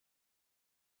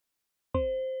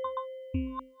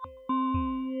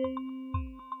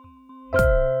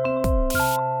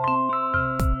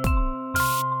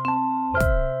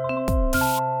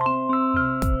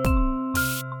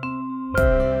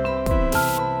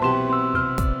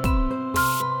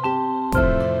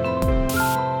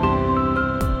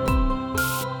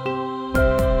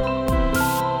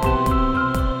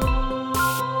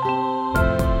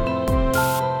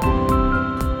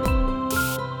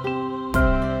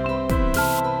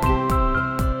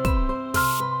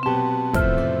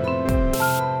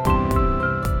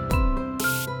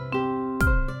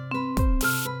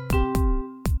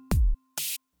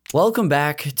Welcome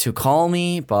back to Call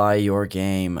Me By Your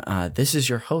Game. This is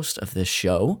your host of this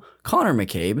show, Connor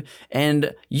McCabe,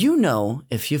 and you know,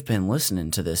 if you've been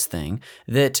listening to this thing,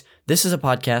 that this is a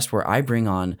podcast where I bring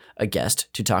on a guest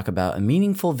to talk about a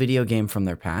meaningful video game from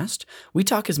their past. We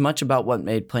talk as much about what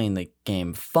made playing the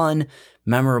game fun,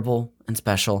 memorable, and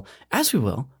special as we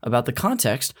will about the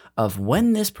context of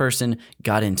when this person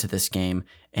got into this game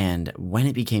and when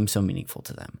it became so meaningful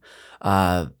to them.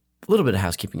 A little bit of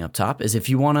housekeeping up top is if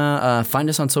you want to find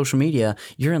us on social media,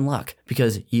 you're in luck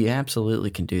because you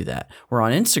absolutely can do that. We're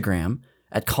on Instagram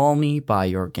at Call Me By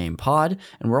Your Game Pod,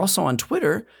 and we're also on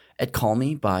Twitter at Call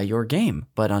Me By Your Game.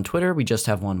 But on Twitter, we just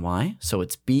have one Y, so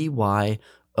it's BYOUR.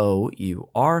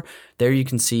 There you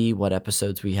can see what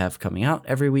episodes we have coming out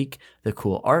every week, the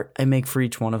cool art I make for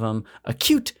each one of them, a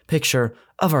cute picture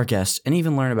of our guests, and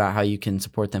even learn about how you can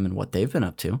support them and what they've been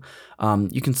up to.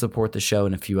 You can support the show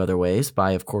in a few other ways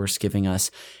by, of course, giving us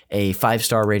a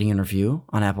 5-star rating and review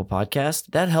on Apple Podcasts.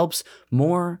 That helps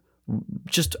more. I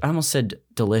almost said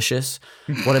delicious.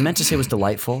 What I meant to say was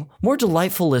delightful. More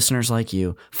delightful listeners like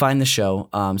you find the show.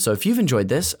 So if you've enjoyed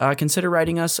this, consider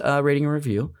writing us a rating and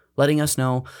review, letting us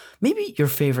know maybe your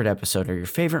favorite episode or your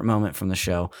favorite moment from the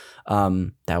show.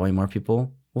 That way more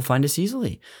people will find us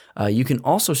easily. You can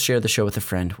also share the show with a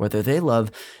friend, whether they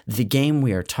love the game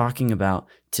we are talking about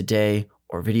today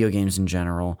or video games in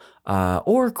general,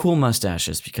 or cool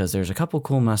mustaches, because there's a couple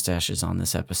cool mustaches on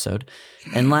this episode.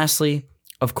 And lastly,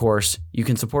 of course, you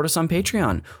can support us on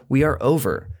Patreon. We are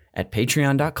over at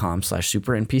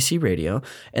patreon.com/supernpcradio,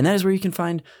 and that is where you can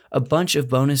find a bunch of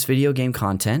bonus video game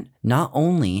content, not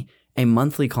only a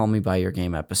monthly Call Me By Your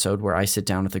Game episode where I sit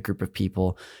down with a group of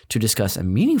people to discuss a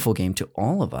meaningful game to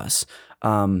all of us.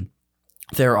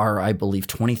 There are, I believe,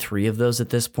 23 of those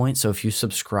at this point, so if you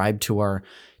subscribe to our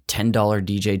 $10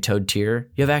 DJ Toad tier,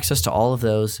 you have access to all of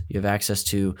those. You have access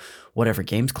to whatever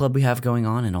games club we have going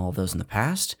on and all of those in the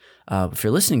past. If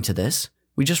you're listening to this,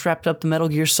 we just wrapped up the Metal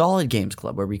Gear Solid Games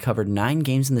Club where we covered 9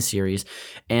 games in the series,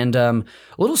 and a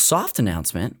little soft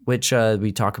announcement, which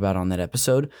we talk about on that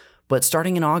episode. But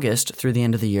starting in August through the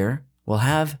end of the year, we'll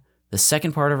have the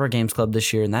second part of our games club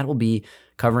this year, and that will be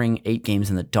covering 8 games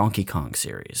in the Donkey Kong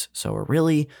series. So we're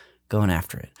really going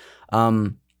after it.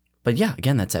 But yeah,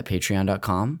 again, that's at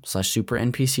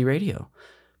patreon.com/supernpcradio.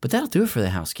 But that'll do it for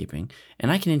the housekeeping.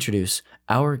 And I can introduce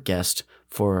our guest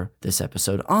for this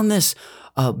episode on this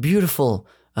beautiful,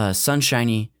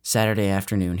 sunshiny Saturday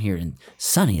afternoon here in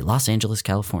sunny Los Angeles,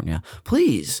 California.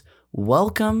 Please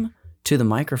welcome to the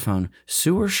microphone,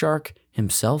 Sewer Shark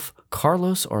himself,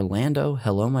 Carlos Orlando.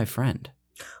 Hello, my friend.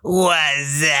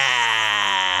 What's up?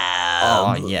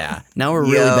 Oh, yeah. Now we're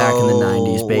really back in the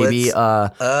 90s, baby.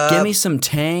 Give me some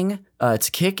Tang. It's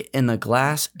Kick in the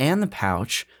Glass and the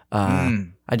Pouch.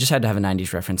 I just had to have a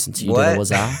 90s reference since you did it. Was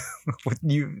that?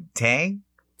 Tang?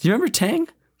 Do you remember Tang?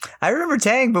 I remember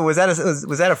Tang, but was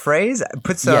that a phrase?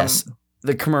 Put some. Yes,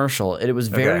 the commercial. It was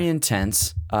very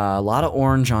intense. A lot of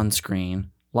orange on screen.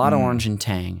 A lot of orange and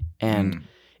Tang. And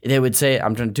they would say,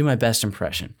 I'm going to do my best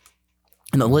impression.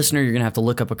 And the listener, you're going to have to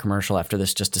look up a commercial after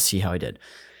this just to see how I did.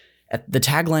 The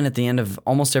tagline at the end of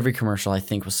almost every commercial, I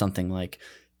think, was something like,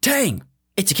 Tang,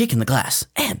 it's a kick in the glass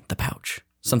and the pouch.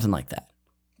 Something like that.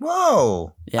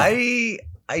 Whoa. Yeah. I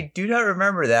do not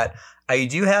remember that. I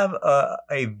do have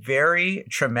a very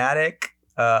traumatic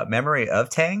memory of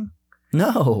Tang.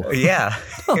 No. Yeah.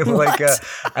 I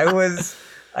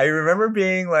remember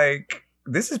being like,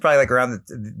 this is probably like around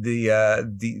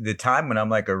the time when I'm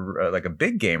like a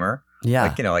big gamer.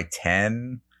 Yeah. Like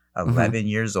 10, 11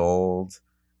 years old.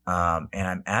 And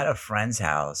I'm at a friend's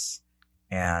house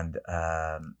and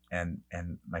my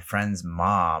friend's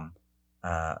mom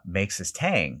makes this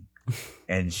Tang,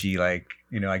 and she I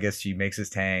guess she makes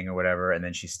this Tang or whatever, and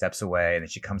then she steps away and then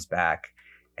she comes back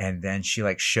and then she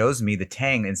shows me the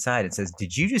Tang inside and says,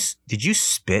 did you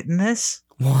spit in this?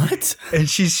 What? And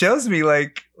she shows me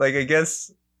I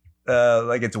guess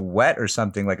it's wet or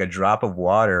something, like a drop of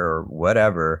water or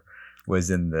whatever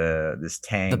was in this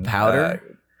Tang. The powder?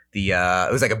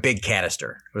 It was like a big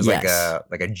canister. It was Yes.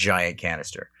 like a giant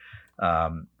canister.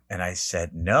 And I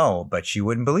said no, but she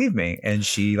wouldn't believe me. And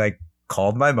she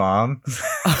called my mom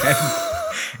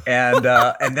and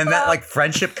then that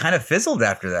friendship kind of fizzled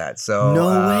after that. So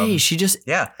no way. She just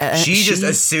she just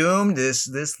assumed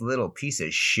this little piece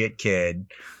of shit kid.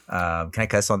 Can I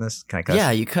cuss on this? Can I cuss?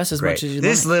 Yeah, you cuss as much as you like.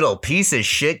 This little piece of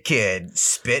shit kid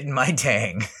spit in my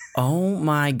Tang. Oh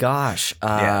my gosh.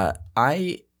 Yeah.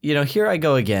 Here I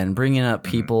go again, bringing up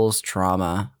people's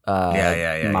trauma.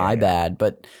 My bad.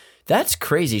 But That's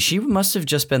crazy. She must have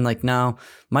just been like, no,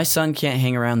 my son can't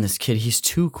hang around this kid. He's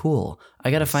too cool.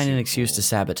 I got to find an excuse to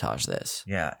sabotage this.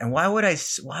 Yeah. And why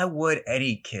would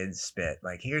any kid spit?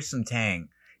 Like, here's some Tang.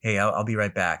 Hey, I'll be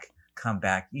right back. Come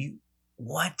back.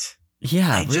 What? Yeah,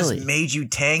 I really. just made you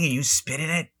Tang and you spit in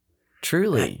it?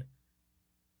 Truly.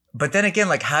 But then again,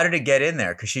 like, how did it get in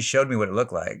there? Because she showed me what it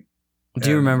looked like. Do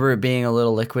you remember it being a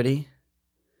little liquidy?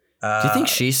 Do you think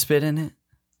Uh, she spit in it?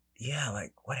 Yeah,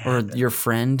 like, what Or happened? your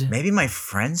friend? Maybe my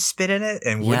friend spit in it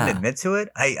and wouldn't Yeah. admit to it?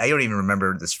 I don't even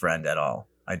remember this friend at all.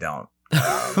 I don't.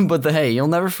 But hey, you'll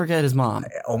never forget his mom.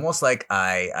 Almost like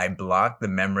I blocked the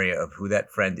memory of who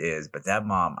that friend is, but that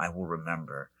mom I will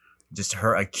remember. Just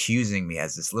her accusing me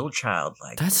as this little child,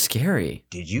 like, That's scary.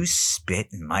 did you spit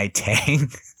in my Tang?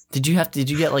 Did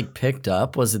you get like picked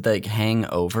up? Was it like hang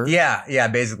over? yeah,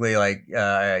 basically, like,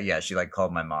 she like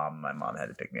called my mom. My mom had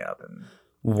to pick me up and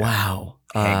Wow.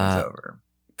 hang was over.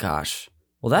 Gosh.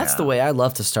 Well, that's Yeah. the way I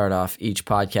love to start off each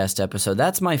podcast episode.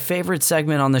 That's my favorite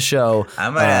segment on the show.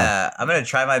 I'm gonna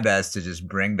try my best to just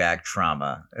bring back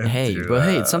trauma. Hey, through, but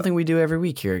hey, it's something we do every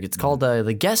week here. It's called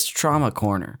the guest trauma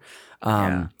corner,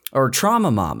 Yeah. or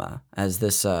trauma mama, as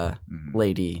this mhm.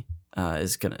 lady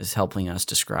is helping us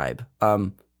describe.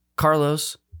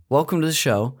 Carlos, welcome to the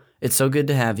show. It's so good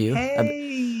to have you.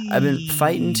 Hey. I've been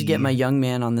fighting to get my young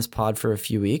man on this pod for a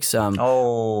few weeks.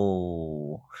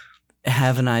 Oh.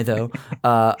 Haven't I though?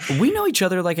 We know each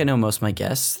other like I know most of my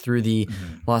guests through the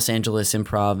Mhm. Los Angeles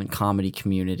improv and comedy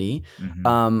community.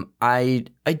 Mhm.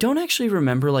 I don't actually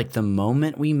remember like the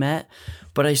moment we met,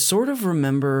 but I sort of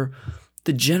remember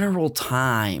the general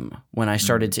time when I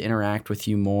started to interact with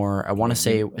you more. I want to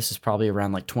say this is probably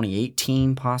around like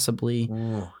 2018, possibly.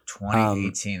 Ooh,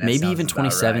 2018. That Maybe sounds even about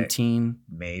right. 2017.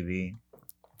 Maybe.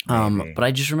 But I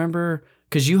just remember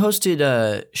because you hosted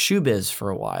Shoebiz for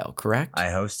a while, correct? I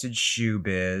hosted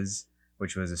Shoebiz,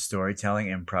 which was a storytelling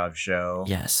improv show.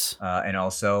 Yes. And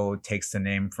also takes the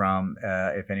name from,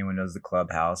 if anyone knows the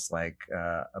Clubhouse, like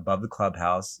above the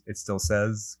Clubhouse, it still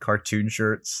says cartoon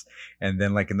shirts. And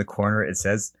then like in the corner, it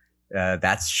says,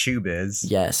 that's Shoebiz.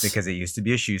 Yes. Because it used to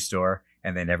be a shoe store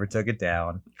and they never took it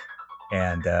down.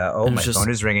 And And my just- phone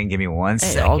is ringing. Give me one Hey,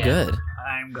 second. all good.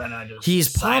 I'm gonna just He's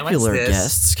silence popular this.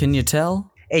 guests. Can you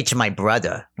tell? It's my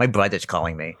brother. My brother's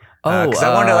calling me. Oh, Because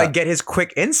I wanted to like get his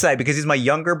quick insight because he's my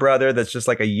younger brother that's just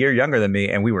like a year younger than me,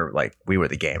 and we were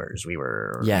the gamers. We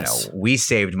were, Yes. we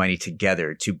saved money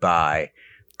together to buy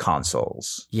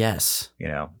consoles, Yes.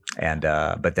 and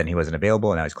but then he wasn't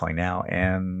available, and now he's calling now,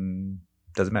 and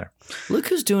doesn't matter. Look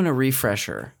who's doing a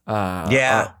refresher.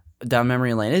 Yeah. Down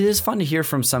memory lane. It is fun to hear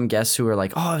from some guests who are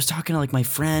like, "Oh, I was talking to like my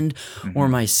friend or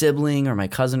my sibling or my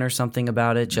cousin or something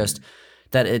about it." Just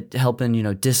that it helping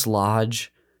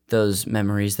dislodge those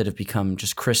memories that have become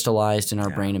just crystallized in our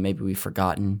brain and maybe we've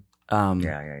forgotten.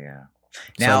 Yeah.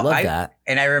 So I love that.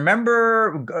 And I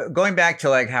remember going back to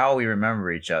like how we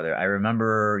remember each other. I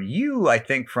remember you, I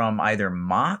think, from either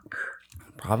Mock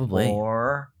Probably.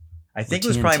 or I think Or it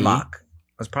was probably TNT. Mock.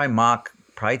 It was probably Mock,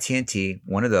 probably TNT,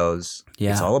 one of those.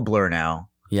 Yeah. It's all a blur now.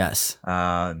 Yes.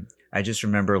 I just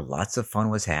remember lots of fun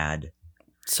was had.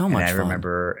 So And much I fun.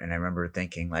 remember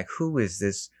thinking, like, who is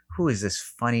this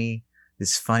funny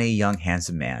young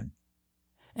handsome man?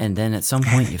 And then at some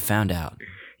point you found out.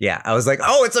 Yeah, I was like,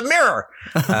 oh, it's a mirror.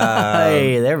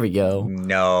 Hey, there we go.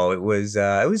 No, it was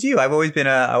you. I've always been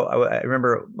I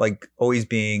remember like always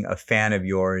being a fan of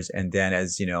yours, and then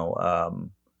as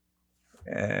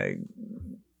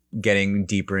getting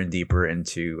deeper and deeper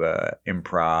into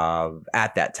improv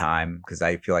at that time, because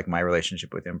I feel like my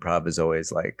relationship with improv is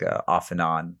always like off and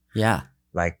on, Yeah.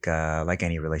 like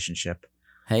any relationship.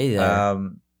 Hey there.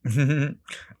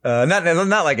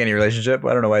 Not like any relationship.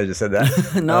 I don't know why I just said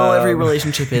that. No, every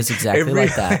relationship is exactly Every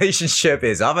like that. relationship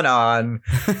is off and on.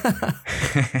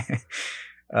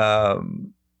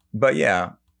 But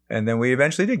yeah, and then we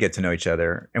eventually did get to know each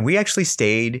other, and we actually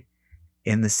stayed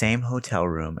in the same hotel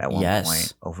room at one Yes.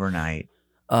 point overnight.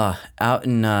 Out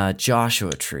in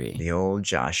Joshua Tree. The old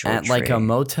Joshua At Tree. like a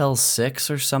Motel 6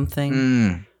 or something.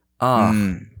 Mm,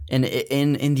 mm. And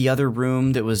in the other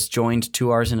room that was joined to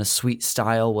ours in a suite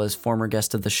style was former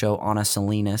guest of the show, Anna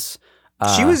Salinas.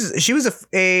 She was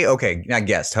a okay, not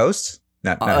guest, host,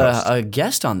 not host. A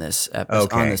guest on this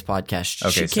episode, on Okay. this podcast.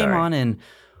 Okay, She came sorry. on and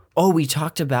we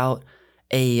talked about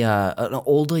an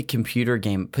old like computer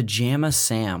game, Pajama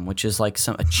Sam, which is like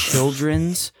a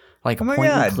children's like Oh my point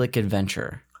God. and click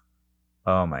adventure.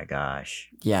 Oh my gosh.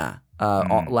 Yeah,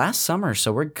 Mm. last summer.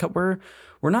 So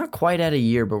we're not quite at a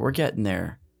year, but we're getting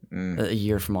there. Mm. A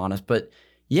year from Honest, but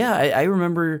Yeah, I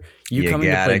remember you coming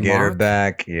to play You gotta get her Mark.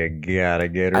 back. You gotta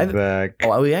get her back.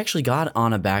 Oh, we actually got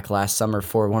Anna back last summer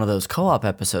for one of those co-op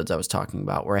episodes I was talking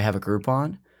about, where I have a group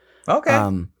on.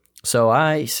 Okay. So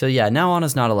yeah, now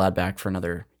Anna's not allowed back for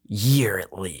another year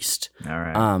at least. All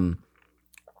right.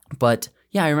 But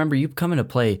yeah, I remember you coming to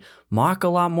play Mock a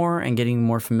lot more and getting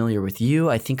more familiar with you.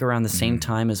 I think around the same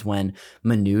time as when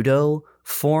Menudo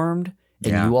formed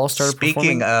and you all started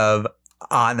Speaking performing. of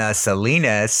Ana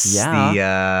Salinas,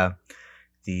 Yeah.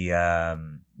 the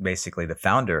basically the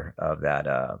founder of that,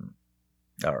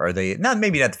 or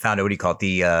maybe not the founder. What do you call it?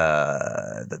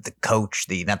 The coach,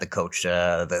 not the coach,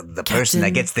 the person that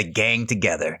Captain? gets the gang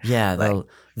together. Yeah,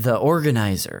 the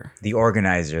organizer. The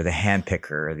organizer, the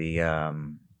handpicker,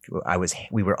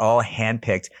 we were all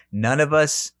handpicked. None of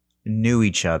us knew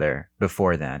each other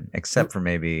before then, except for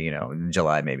maybe,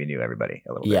 July maybe knew everybody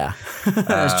a little bit. Yeah,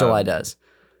 as July does.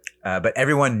 But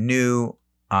everyone knew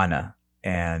Anna,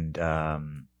 and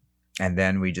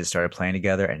then we just started playing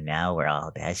together, and now we're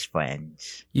all best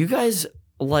friends. You guys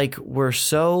were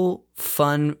so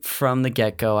fun from the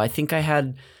get-go. I think I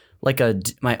had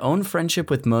my own friendship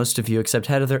with most of you, except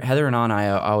Heather and Anna. I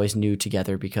always knew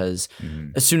together because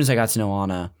as soon as I got to know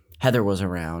Anna, Heather was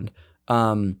around.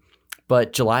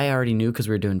 But July I already knew because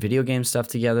we were doing video game stuff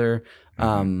together,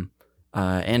 and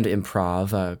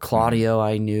improv. Claudio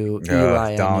I knew.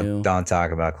 Eli I knew. Don't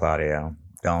talk about Claudio.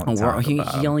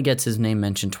 He only gets his name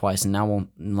mentioned twice, and now we'll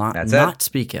That's not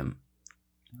speak him.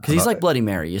 Because he's like Bloody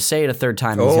Mary. You say it a third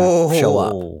time, he's going to show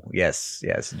up. Yes.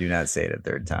 Do not say it a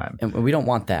third time. And we don't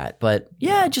want that. But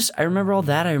yeah, I remember all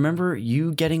that. I remember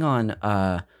you getting on,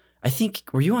 I think,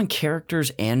 were you on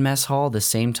Characters and Mess Hall the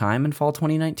same time in fall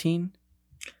 2019?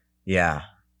 Yeah.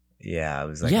 It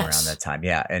was around that time.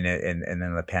 Yeah. And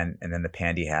then the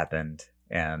pandy happened.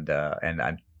 And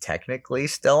I'm technically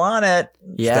still on it.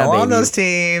 Yeah, still baby. on those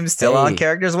teams. Still on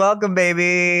Characters Welcome,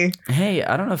 baby. Hey,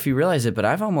 I don't know if you realize it, but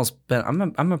I've almost been.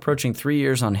 I'm approaching 3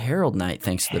 years on Herald Night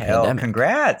thanks to the pandemic.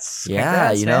 Congrats!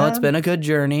 Yeah, man. It's been a good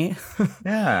journey.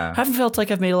 Yeah, I haven't felt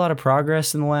like I've made a lot of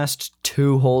progress in the last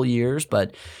 2 whole years,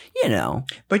 but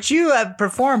But you have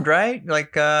performed, right?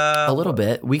 A little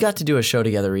bit. We got to do a show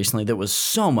together recently that was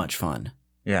so much fun.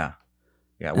 Yeah.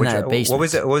 In that basement.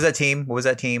 What was that team? What was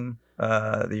that team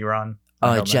that you were on?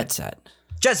 Jet Set.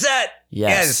 Jet Set.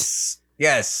 Yes.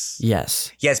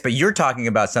 Yes, but you're talking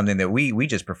about something that we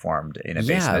just performed in a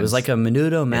basement. Yeah, it was like a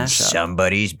Menudo mashup. In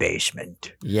somebody's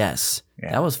basement. Yes.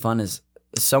 Yeah. That was fun. Is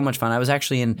so much fun. I was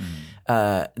actually in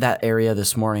that area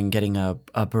this morning getting a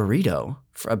burrito,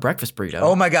 a breakfast burrito.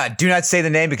 Oh my God. Do not say the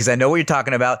name because I know what you're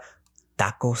talking about.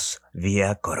 Tacos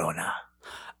Via Corona.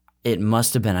 It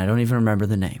must have been. I don't even remember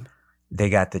the name. They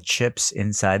got the chips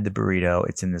inside the burrito.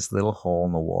 It's in this little hole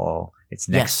in the wall. It's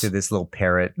next to this little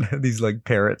parrot, these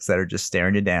parrots that are just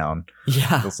staring you down.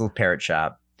 Yeah. This little parrot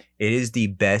shop. It is the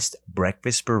best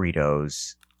breakfast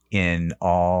burritos in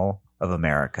all of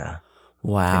America.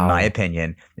 Wow. In my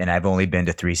opinion. And I've only been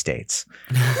to 3 states.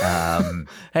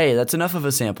 Hey, that's enough of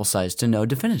a sample size to know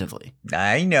definitively.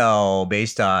 I know,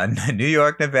 based on New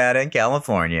York, Nevada, and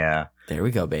California. There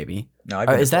we go, baby. No,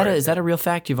 is that a real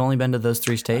fact? You've only been to those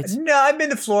 3 states? No, I've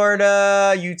been to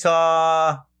Florida,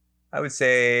 Utah. I would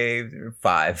say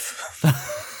 5.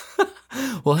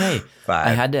 Well, hey, 5. I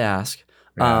had to ask.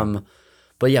 Yeah.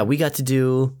 But yeah, we got to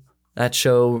do that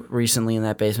show recently in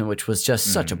that basement, which was just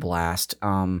such a blast.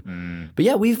 But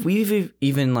yeah, we've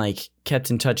even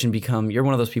kept in touch and become. You're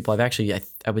one of those people I've actually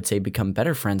I would say become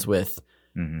better friends with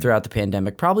throughout the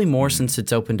pandemic. Probably more since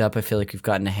it's opened up. I feel like we've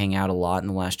gotten to hang out a lot in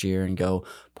the last year and go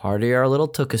party our little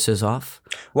tukuses off.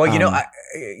 Well,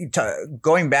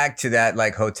 going back to that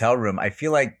hotel room, I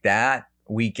feel like that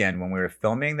weekend when we were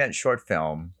filming that short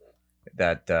film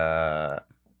that Anna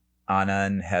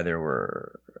and Heather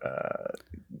were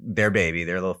their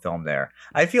little film there.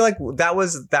 I feel like that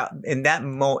was that in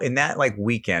that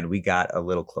weekend we got a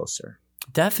little closer.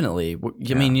 Definitely.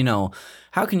 I mean,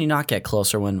 how can you not get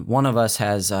closer when one of us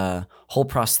has a whole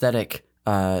prosthetic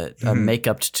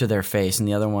makeup to their face and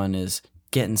the other one is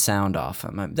getting sound off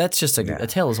them? That's just a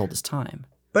tale as old as time.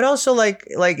 But also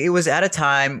it was at a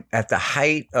time at the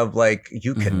height of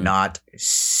you cannot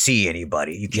see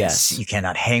anybody. You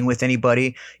cannot hang with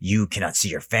anybody. You cannot see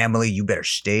your family. You better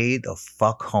stay the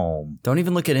fuck home. Don't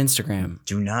even look at Instagram.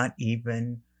 Do not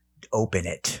even open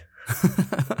it.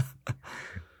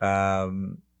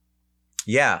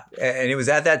 Yeah. And it was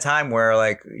at that time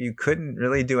where you couldn't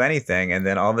really do anything. And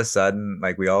then all of a sudden,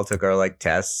 we all took our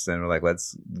tests and we're like,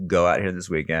 let's go out here this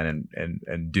weekend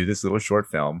and do this little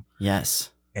short film.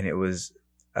 Yes. And it was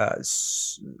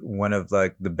one of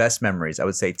the best memories. I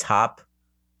would say top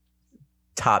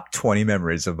 20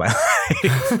 memories of my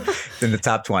in the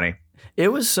top 20. It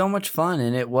was so much fun,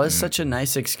 and it was such a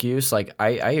nice excuse. Like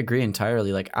I agree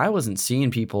entirely. Like I wasn't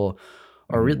seeing people,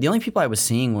 or the only people I was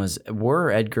seeing were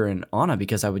Edgar and Anna,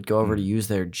 because I would go over to use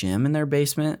their gym in their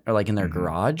basement or like in their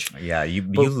garage. Yeah, you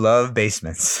love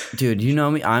basements, dude. You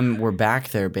know me. We're back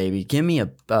there, baby. Give me a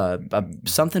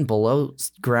something below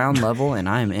ground level, and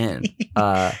I'm in.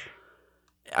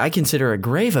 I consider a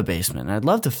grave a basement. I'd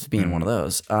love to be in one of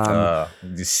those.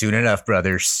 Soon enough,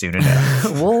 brother. Soon enough.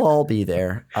 We'll all be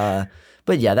there.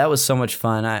 But yeah, that was so much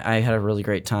fun. I had a really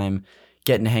great time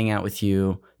getting to hang out with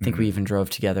you. I think we even drove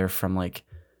together from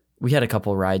we had a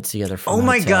couple rides together from Oh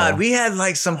my God. We had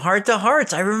like some heart to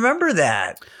hearts. I remember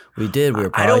that. We did. We were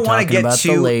probably talking about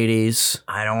the ladies.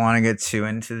 I don't want to get too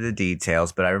into the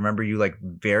details, but I remember you like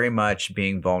very much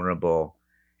being vulnerable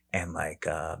and like,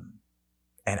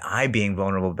 and I being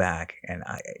vulnerable back. And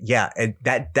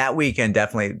that weekend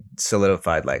definitely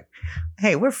solidified like,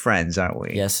 hey, we're friends, aren't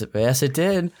we? Yes, it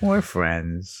did. We're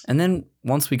friends. And then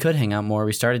once we could hang out more,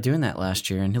 we started doing that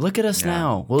last year. And look at us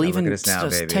now. We'll even just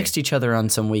text each other on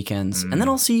some weekends. And then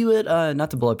I'll see you at, not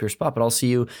to blow up your spot, but I'll see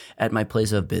you at my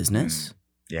place of business.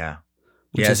 Yeah.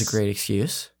 Which is a great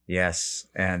excuse. Yes.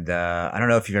 And I don't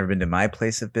know if you've ever been to my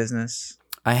place of business.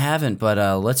 I haven't, but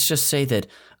let's just say that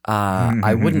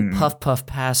I wouldn't puff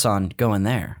pass on going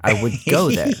there. I would go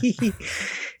there.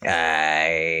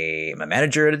 I'm a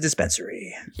manager at a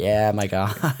dispensary. Yeah, my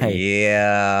guy.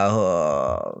 Yeah,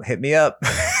 hit me up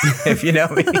if you know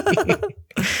me.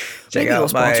 Check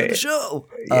out my the show.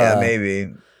 Yeah,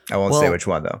 maybe. I won't say which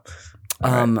one though.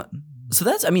 So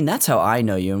that's how I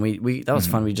know you, and we that was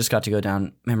fun. We just got to go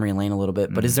down memory lane a little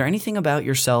bit. But is there anything about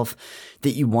yourself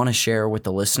that you want to share with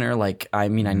the listener? Like, I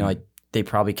mean, I know they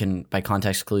probably can, by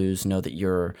context clues, know that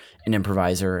you're an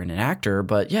improviser and an actor.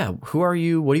 But yeah, who are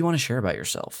you? What do you want to share about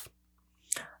yourself?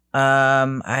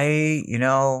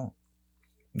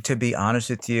 To be honest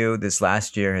with you, this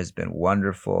last year has been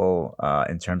wonderful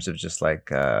in terms of just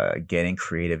like getting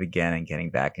creative again and getting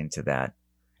back into that,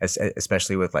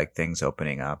 especially with like things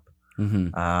opening up.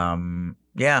 Mm-hmm.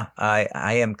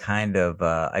 I am kind of,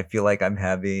 I feel like I'm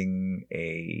having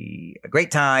a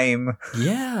great time.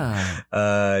 Yeah.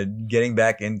 Getting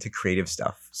back into creative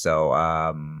stuff. So,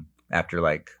 after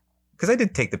cause I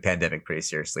did take the pandemic pretty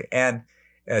seriously, and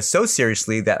so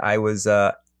seriously that I was,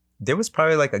 there was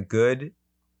probably like a good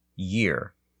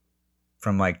year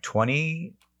from like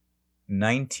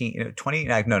 2019,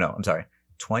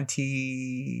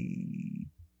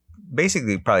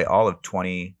 basically probably all of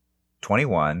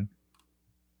 2021,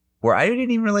 where I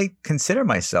didn't even really consider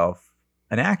myself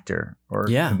an actor or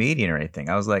a comedian or anything.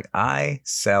 I was like, I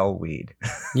sell weed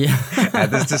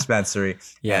at this dispensary.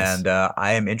 Yes. And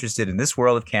I am interested in this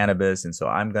world of cannabis. And so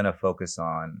I'm going to focus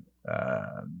on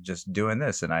just doing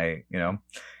this. And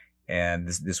and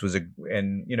this was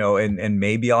and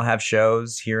maybe I'll have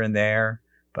shows here and there,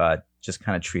 but just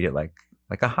kind of treat it like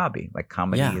a hobby. Like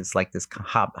comedy is like this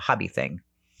hobby thing.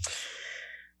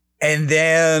 And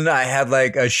then I had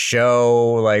like a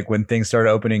show like when things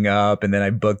started opening up, and then I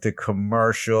booked a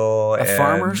commercial. A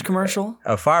farmer's commercial?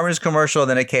 A farmer's commercial,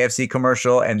 then a KFC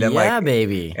commercial. And then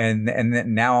baby. And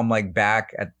then now I'm like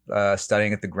back at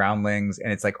studying at the Groundlings.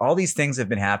 And it's like all these things have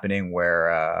been happening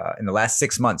where in the last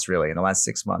 6 months,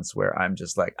 where I'm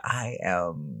just like, I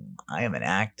am an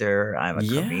actor. I'm a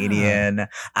comedian.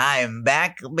 I'm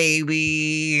back,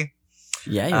 baby.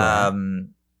 Yeah, you are.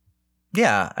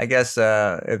 Yeah, I guess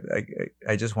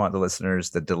I just want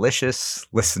the delicious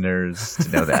listeners to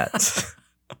know that.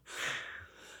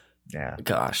 Yeah.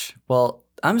 Gosh. Well,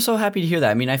 I'm so happy to hear that.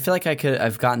 I mean, I feel like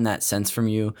I've gotten that sense from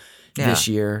you this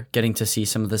year, getting to see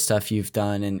some of the stuff you've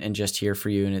done and just hear for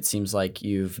you. And it seems like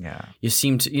you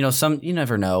seem to, you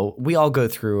never know. We all go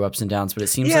through ups and downs, but it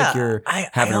seems like you're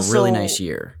having a really nice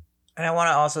year. And I want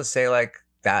to also say like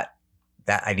that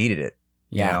I needed it.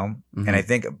 You know, and I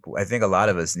think a lot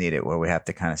of us need it, where we have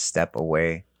to kind of step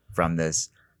away from this.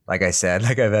 Like I said,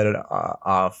 like I've had an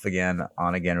off again,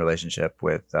 on again relationship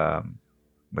with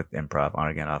improv, on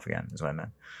again, off again is what I meant.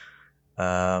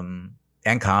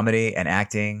 And comedy and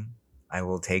acting. I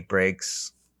will take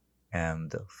breaks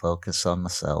and focus on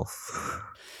myself,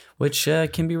 which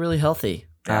can be really healthy.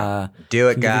 Yeah. Do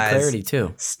it, guys. Clarity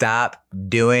too. Stop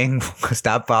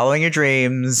following your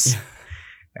dreams,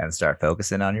 and start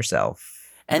focusing on yourself.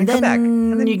 And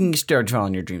then you can start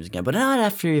following your dreams again, but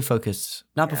not before you focus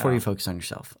on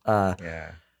yourself.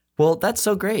 Well, that's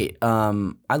so great.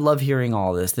 I love hearing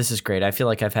all this. This is great. I feel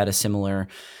like I've had a similar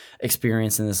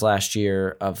experienced in this last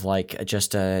year of like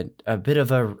just a bit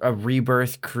of a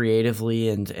rebirth creatively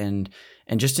and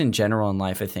just in general in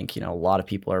life. I think, a lot of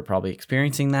people are probably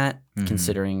experiencing that,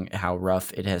 considering how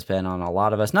rough it has been on a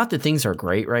lot of us. Not that things are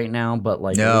great right now, but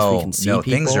like at least we can see people.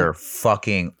 Things are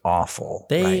fucking awful.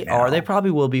 They right now. are. They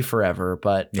probably will be forever,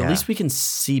 but Yeah. at least we can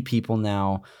see people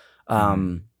now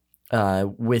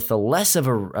with a less of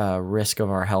a risk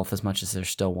of our health, as much as there's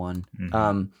still one.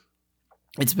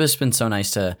 It's just been so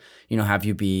nice to, have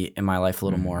you be in my life a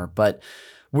little more. But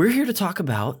we're here to talk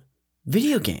about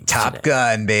video games. Top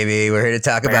Gun, baby. We're here to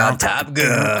talk about Top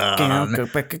Gun. I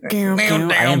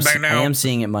am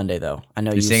seeing it Monday, though. I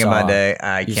know You're seeing it Monday.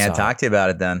 I you can't saw talk to you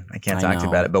about it then. I can't talk to you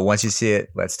about it. But once you see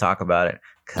it, let's talk about it.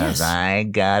 Because Yes. I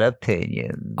got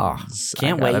opinions. Oh,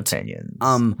 can't I got wait. opinions.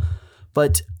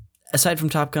 But aside from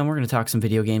Top Gun, we're going to talk some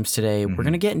video games today. Mm-hmm. We're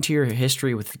going to get into your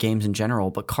history with games in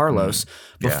general. But Carlos,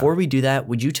 before we do that,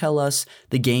 would you tell us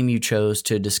the game you chose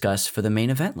to discuss for the main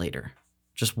event later?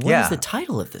 Just what is the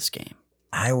title of this game?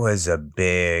 I was a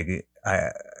big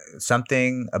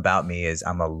something about me is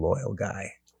I'm a loyal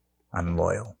guy. I'm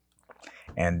loyal.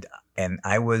 And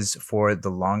I was for the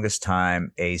longest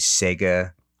time a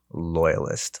Sega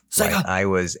loyalist. Sega. Like, I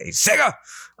was a Sega.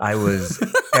 I was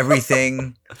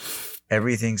everything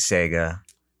Sega.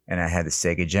 And I had the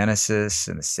Sega Genesis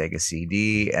and the Sega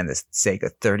CD and the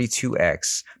Sega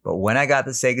 32X. But when I got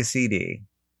the Sega CD,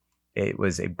 it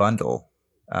was a bundle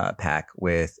pack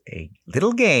with a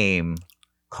little game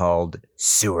called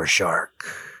Sewer Shark.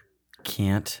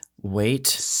 Can't wait.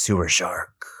 Sewer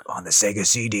Shark on the Sega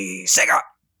CD. Sega!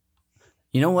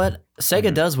 You know what?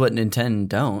 Sega does what Nintendo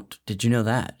don't. Did you know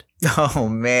that? Oh,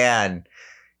 man.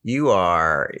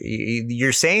 You're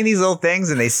saying these little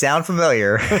things and they sound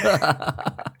familiar.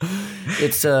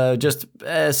 It's just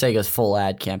Sega's full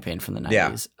ad campaign from the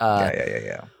 90s.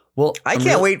 Yeah. Well, I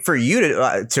can't wait for you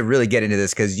to really get into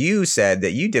this because you said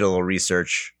that you did a little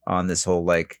research on this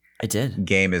whole I did.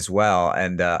 game as well,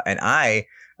 and I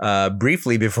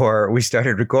briefly before we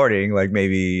started recording, like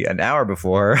maybe an hour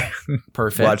before,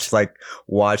 Perfect.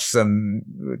 watched some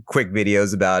quick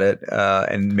videos about it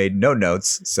and made no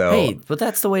notes. So hey, but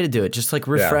that's the way to do it. Just like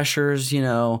refreshers,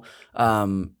 get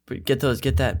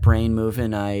that brain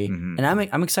moving. And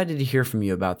I'm excited to hear from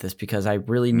you about this because I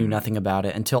really knew nothing about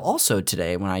it until also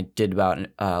today when I did about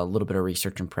a little bit of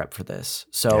research and prep for this.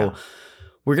 So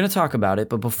we're going to talk about it.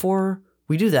 But before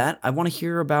we do that, I want to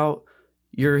hear about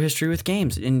your history with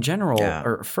games in general. Yeah.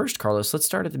 Or first, Carlos, let's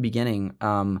start at the beginning.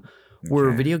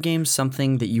 Were video games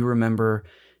something that you remember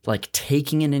like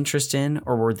taking an interest in,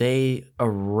 or were they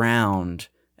around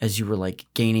as you were like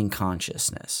gaining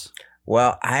consciousness?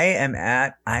 Well,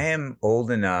 I am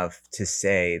old enough to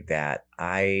say that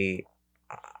I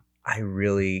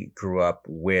really grew up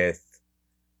with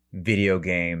video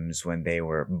games when they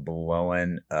were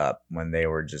blowing up, when they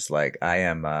were just like,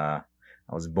 I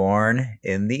was born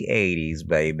in the 80s,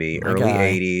 baby, early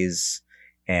 80s.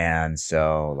 And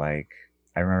so like,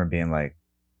 I remember being like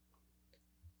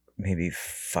maybe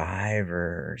 5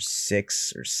 or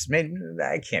 6 or maybe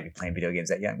I can't be playing video games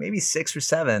that young, maybe 6 or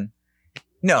 7.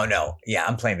 No. Yeah,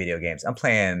 I'm playing video games. I'm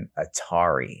playing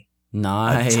Atari.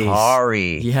 Nice.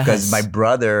 Atari. Yes. Because my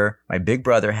big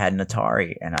brother had an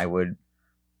Atari and I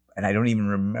don't even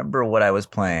remember what I was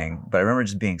playing, but I remember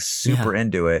just being super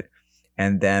into it.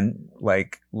 And then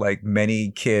like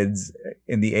many kids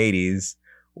in the 80s,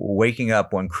 waking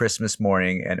up one Christmas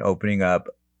morning and opening up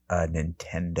a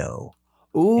Nintendo.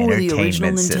 Ooh, the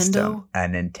original system. Nintendo? A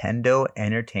Nintendo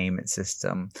entertainment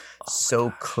system. So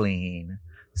clean,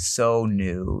 so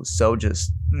new, so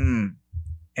just, and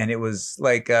it was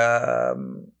like, I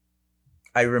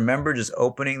remember just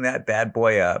opening that bad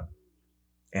boy up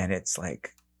and it's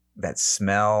like that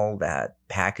smell, that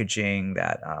packaging,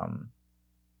 that,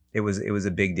 it was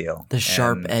a big deal. The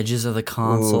sharp edges of the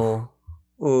console.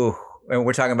 Ooh. And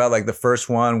we're talking about like the first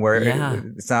one where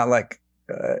it's not like,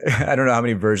 I don't know how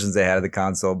many versions they had of the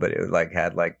console, but it like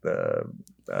had like the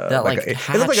that like it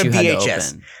looked like a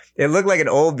VHS. It looked like an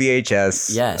old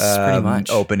VHS. Yes, pretty much.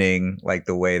 Opening, like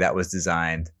the way that was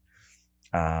designed.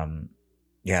 Yeah.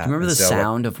 Do you remember the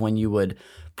sound of when you would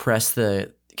press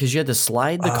because you had to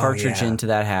slide the cartridge into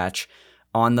that hatch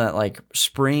on the like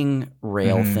spring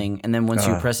rail thing, and then once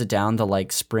you press it down, the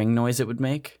like spring noise it would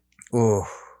make. Ooh.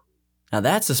 Now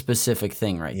that's a specific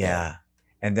thing right there. Yeah.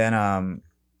 And then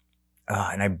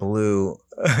and I blew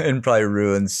and probably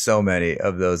ruined so many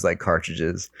of those like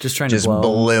cartridges. Just trying to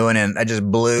blow. I just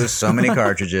blew so many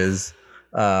cartridges.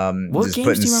 What just games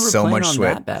putting do you remember so playing much on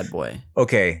sweat. that bad boy?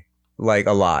 Okay, like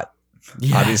a lot.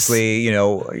 Yes.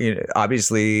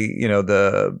 Obviously,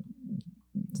 the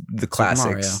the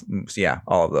classics. Yeah,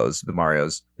 all of those, the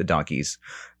Marios, the donkeys.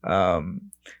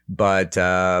 But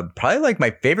probably like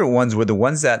my favorite ones were the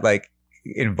ones that like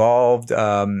involved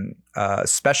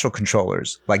special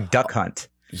controllers, like Duck Hunt.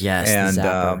 Yes, and the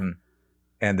zapper.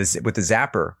 And this with the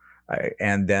zapper.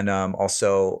 And then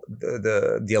also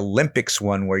the Olympics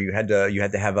one where you had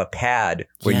to have a pad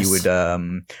where you would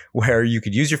where you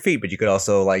could use your feet, but you could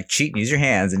also like cheat and use your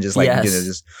hands and just like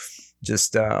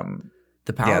just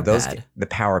the power pad. The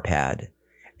power pad.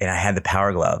 And I had the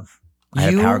power glove. I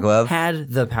had a power glove. Had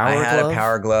the power glove. I had a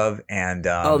power glove, and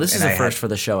this is a first for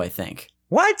the show, I think.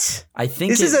 What? I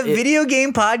think this is a video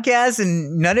game podcast,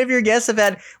 and none of your guests have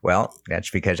had. Well, that's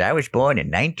because I was born in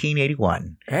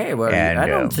 1981. Hey, well, I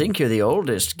don't think you're the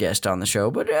oldest guest on the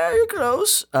show, but you're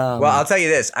close. Well, I'll tell you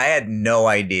this: I had no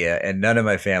idea, and none of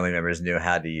my family members knew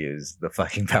how to use the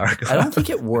fucking power glove. I don't think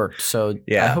it worked, so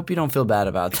I hope you don't feel bad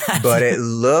about that. But it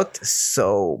looked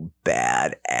so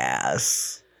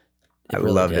badass. I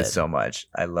loved it so much.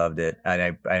 I loved it,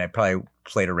 and I probably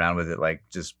played around with it like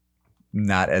just.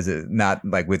 Not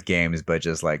like with games, but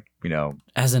just like, you know,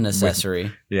 as an accessory.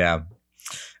 It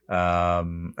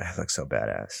looks so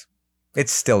badass. It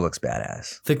still looks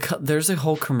badass. There's a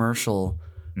whole commercial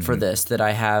for this that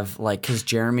I have, like, because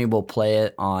Jeremy will play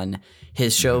it on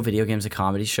his show, Video Games, a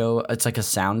Comedy Show. It's like a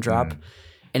sound drop,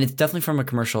 and it's definitely from a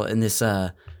commercial. And this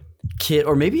kid,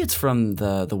 or maybe it's from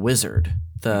the Wizard,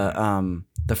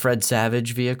 the Fred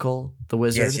Savage vehicle, the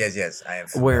Wizard. Yes. I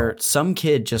have. Where some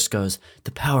kid just goes,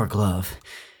 the power glove,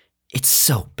 it's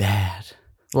so bad.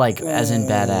 Like, as in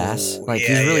badass. Like,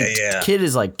 he's really, kid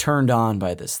is like turned on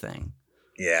by this thing.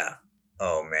 Yeah.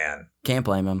 Oh, man. Can't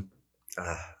blame him.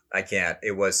 I can't.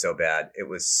 It was so bad. It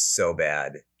was so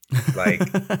bad. Like,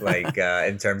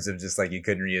 in terms of just like you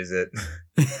couldn't use it.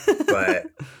 But,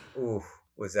 ooh.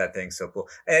 Was that thing so cool?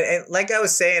 And like I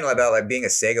was saying about like being a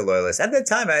Sega loyalist at that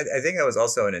time, I think I was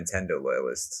also a Nintendo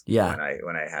loyalist. Yeah.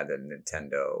 When I had the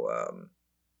Nintendo,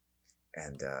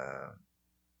 and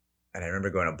I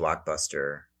remember going to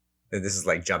Blockbuster. This is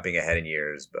like jumping ahead in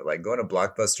years, but like going to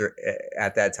Blockbuster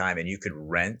at that time, and you could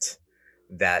rent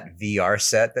that VR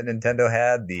set that Nintendo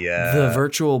had, the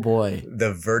Virtual Boy.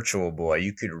 The Virtual Boy.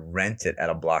 You could rent it at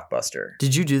a Blockbuster.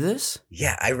 Did you do this?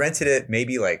 Yeah, I rented it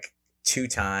maybe like 2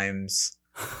 times.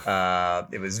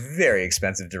 It was very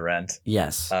expensive to rent.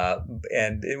 Yes.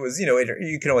 And it was,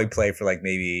 you can only play for like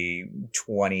maybe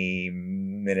 20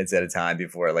 minutes at a time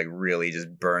before it like really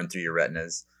just burned through your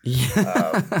retinas.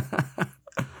 Yeah.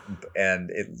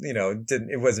 And it,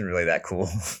 it wasn't really that cool.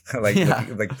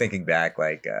 like thinking back,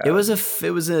 like it was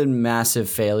a massive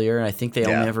failure. And I think they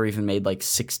only ever even made like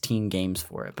 16 games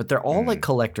for it, but they're all like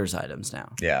collector's items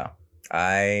now. Yeah.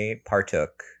 I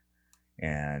partook.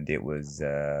 And it was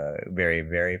very,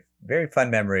 very, very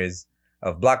fun memories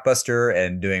of Blockbuster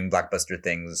and doing Blockbuster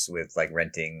things with like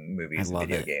renting movies and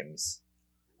video games.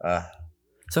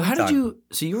 So how did you?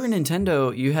 So you were in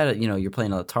Nintendo. You had you're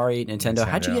playing Atari, Nintendo.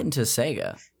 How'd you get into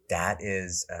Sega?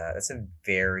 That's a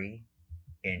very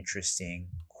interesting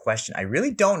question. I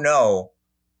really don't know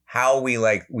how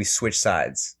we switched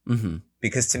sides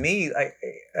because to me,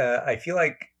 I feel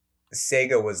like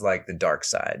Sega was like the dark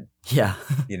side. Yeah.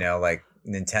 Like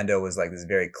Nintendo was like this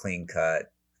very clean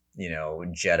cut,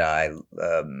 Jedi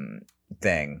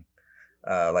thing.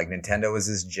 Like Nintendo was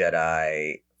this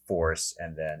Jedi force,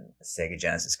 and then Sega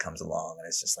Genesis comes along and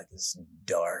it's just like this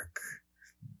dark.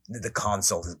 The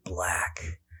console is black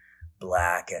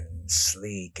and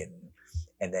sleek,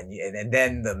 and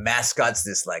then the mascot's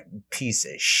this like piece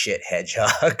of shit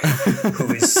hedgehog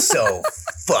who is so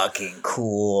fucking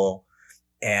cool.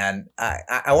 And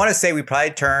I want to say we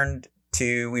probably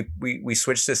we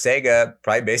switched to Sega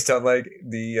probably based on like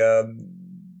the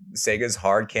Sega's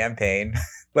hard campaign.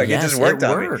 Like it just worked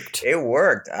on me. It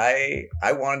worked. I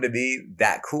wanted to be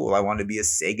that cool. I wanted to be a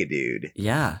Sega dude.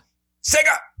 Yeah.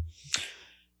 Sega.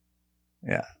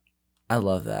 Yeah. I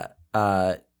love that.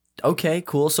 Okay,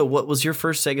 cool. So what was your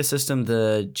first Sega system?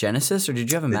 The Genesis, or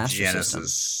did you have a Master System?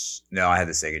 No, I had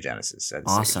the Sega Genesis.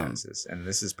 Awesome. Sega Genesis. And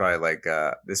this is probably like,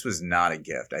 this was not a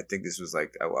gift. I think this was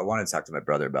like, I wanted to talk to my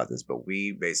brother about this, but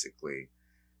we basically,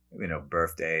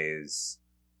 birthdays,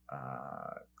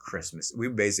 Christmas, we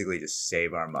basically just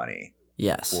save our money.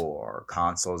 Yes. For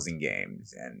consoles and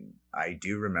games. And I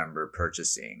do remember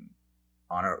purchasing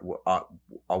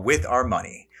with our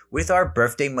money, with our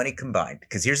birthday money combined.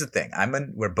 Because here's the thing,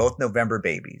 we're both November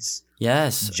babies.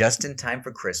 Yes. Just in time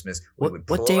for Christmas. What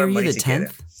day are you? The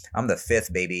 10th? I'm the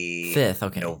 5th, baby. 5th,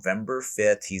 okay. November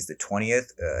 5th. He's the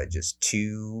 20th. Just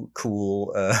 2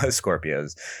 cool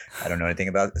Scorpios. I don't know anything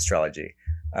about astrology.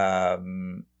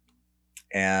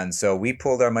 And so we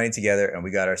pulled our money together and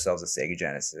we got ourselves a Sega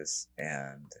Genesis.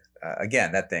 And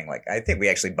again, that thing, like, I think we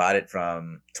actually bought it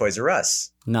from Toys R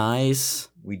Us. Nice.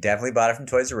 We definitely bought it from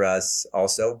Toys R Us.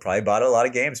 Also, probably bought a lot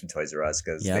of games from Toys R Us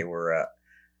because they were,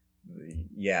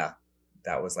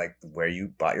 that was like where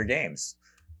you bought your games.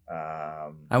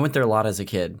 I went there a lot as a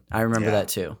kid. I remember that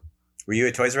too. Were you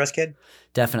a Toys R Us kid?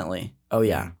 Definitely. Oh,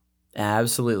 yeah.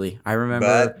 Absolutely. I remember.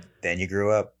 But then you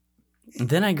grew up.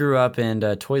 Then I grew up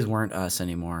and toys weren't us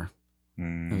anymore.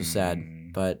 It was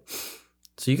sad. But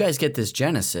so you guys get this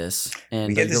Genesis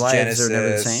and your lives are never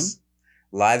the same?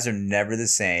 Lives are never the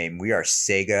same. We are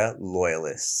Sega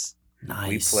loyalists.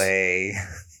 Nice. We play.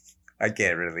 I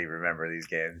can't really remember these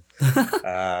games.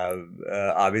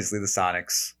 Obviously, the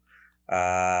Sonics.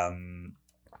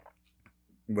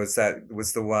 What's that?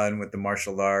 What's the one with the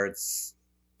martial arts?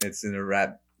 It's in a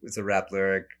rap. It's a rap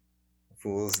lyric.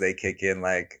 Fools, they kick in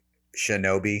like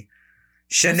Shinobi.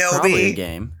 That's probably a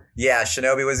game. Yeah,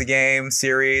 Shinobi was a game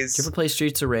series. Did you ever play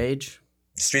Streets of Rage?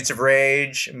 Streets of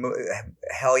Rage.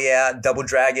 Hell yeah. Double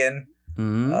Dragon.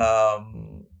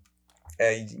 Mm-hmm.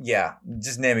 Yeah,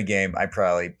 just name a game. I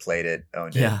probably played it,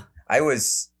 owned it. Yeah.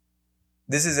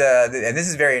 This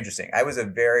is very interesting. I was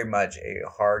very much a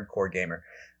hardcore gamer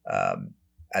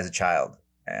as a child,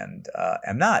 and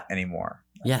am not anymore.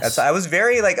 Yes. I was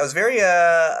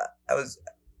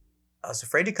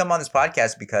afraid to come on this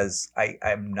podcast because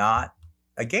I'm not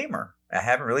a gamer. I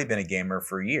haven't really been a gamer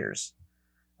for years.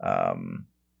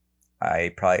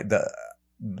 I probably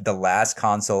the last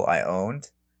console I owned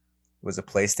was a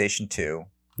PlayStation 2.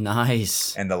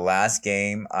 Nice. And the last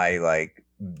game I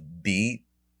beat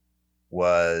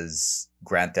was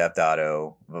Grand Theft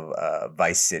Auto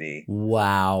Vice City.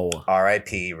 Wow.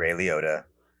 R.I.P. Ray Liotta.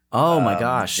 Oh my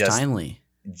gosh, timely.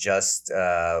 Just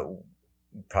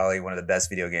probably one of the best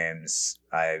video games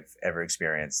I've ever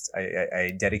experienced.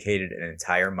 I dedicated an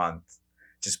entire month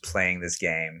just playing this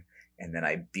game, and then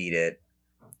I beat it,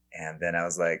 and then I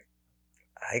was like,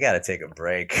 I got to take a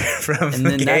break from and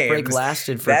then games. That break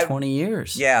lasted for 20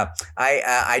 years. Yeah,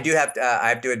 I do have to. I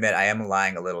have to admit, I am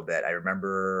lying a little bit. I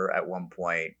remember at one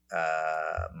point,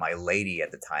 my lady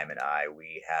at the time and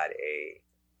we had a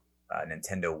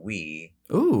Nintendo Wii.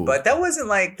 Ooh, but that wasn't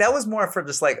that was more for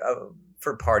just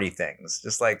for party things.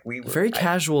 Just like we were very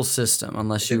casual system,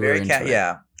 unless you were into it.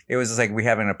 Yeah, it was just like we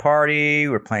having a party.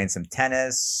 We're playing some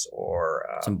tennis or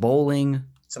some bowling.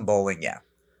 Yeah.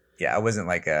 Yeah, I wasn't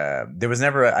there was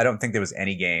never, I don't think there was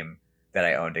any game that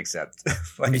I owned except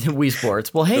Wii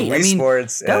Sports. Well, hey,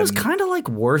 Sports that was kind of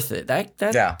worth it.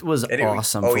 That was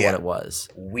awesome for what it was.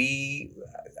 We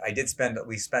spent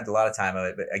a lot of time on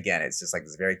it, but again, it's just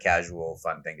this very casual,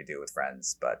 fun thing to do with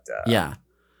friends. But yeah,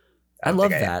 I love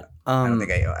that. I don't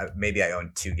think maybe I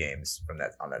owned 2 games on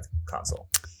that console.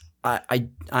 I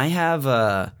have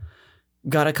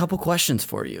got a couple questions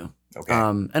for you. Okay.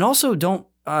 And also don't.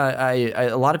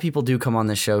 A lot of people do come on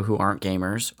this show who aren't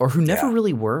gamers or who never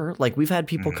really were. We've had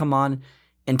people come on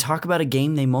and talk about a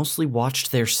game they mostly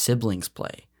watched their siblings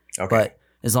play. Okay. But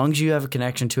as long as you have a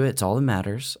connection to it, it's all that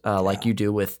matters. Like you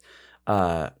do with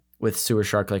Sewer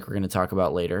Shark, like we're going to talk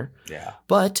about later. Yeah.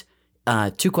 But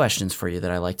 2 questions for you that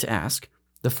I like to ask.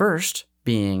 The first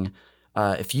being,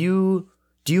 do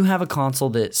you have a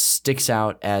console that sticks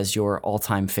out as your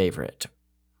all-time favorite?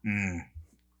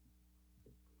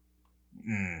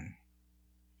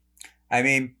 I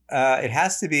mean, it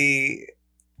has to be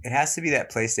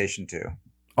that PlayStation 2.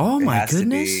 Oh my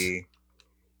goodness!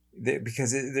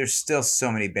 Because there's still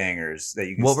so many bangers that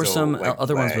you can. What were some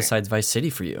other ones besides Vice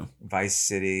City for you? Vice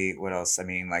City. What else? I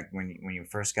mean, when you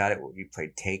first got it, you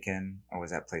played Taken, or was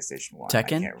that PlayStation 1? Tekken.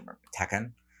 I can't remember.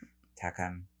 Tekken.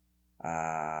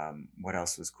 What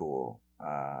else was cool?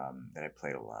 That I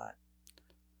played a lot.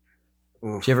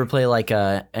 Oof. Did you ever play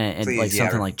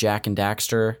something like Jak and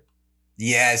Daxter?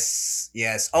 Yes.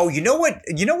 Oh, you know what?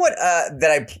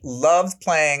 That I loved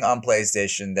playing on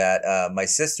PlayStation that my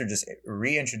sister just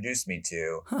reintroduced me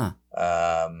to.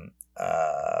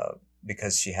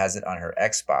 Because she has it on her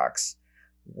Xbox.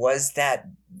 Was that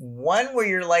one where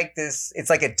you're this? It's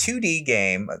like a 2D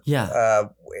game. Yeah.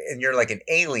 And you're like an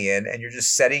alien, and you're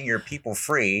just setting your people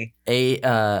free.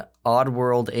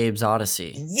 Oddworld Abe's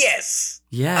Odyssey. Yes.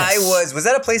 Yes. Was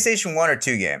that a PlayStation 1 or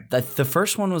 2 game? The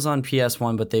first one was on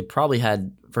PS1, but they probably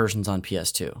had versions on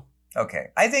PS2. Okay.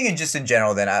 I think in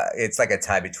general, then it's a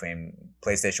tie between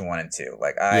PlayStation 1 and 2.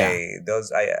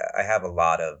 I have a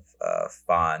lot of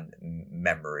fond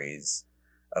memories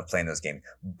of playing those games.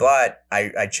 But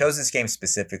I chose this game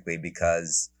specifically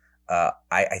because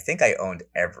I think I owned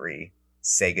every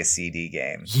Sega CD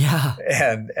game. Yeah.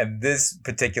 And this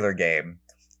particular game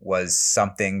was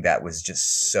something that was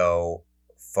just so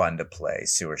fun to play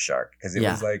Sewer Shark because it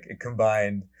Yeah. was like it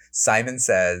combined Simon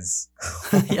Says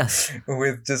Yes.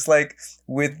 with just like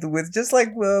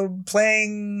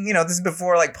playing. This is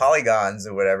before like polygons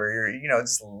or whatever. You're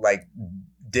just like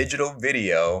digital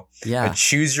video, Yeah. a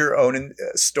choose your own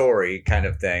story kind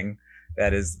of thing.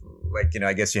 That is like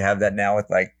I guess you have that now with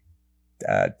like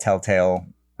Telltale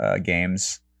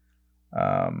games.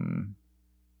 Am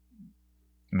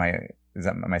I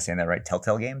saying that right?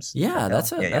 Telltale Games? Yeah,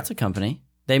 Telltale? that's a company.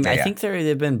 I think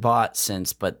they've been bought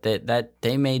since, but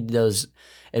they made those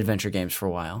adventure games for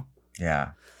a while.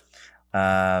 Yeah.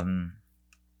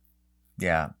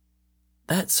 Yeah.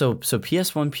 So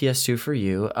PS1, PS2 for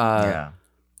you. Yeah.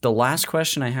 The last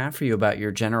question I have for you about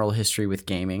your general history with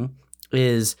gaming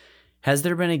is, has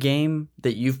there been a game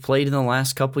that you've played in the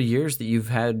last couple years that you've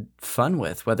had fun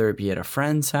with, whether it be at a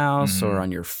friend's house or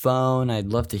on your phone? I'd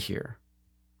love to hear.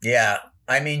 Yeah.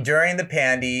 I mean, during the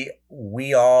pandy,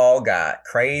 we all got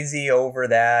crazy over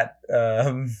that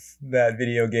that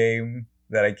video game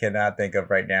that I cannot think of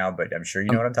right now, but I'm sure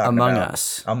you know what I'm talking Among about.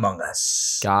 Us. Among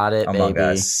Us. Got it, Among baby.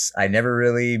 Us. I never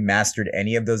really mastered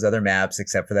any of those other maps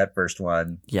except for that first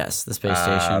one. Yes, the space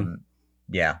station.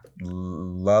 Yeah.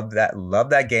 Love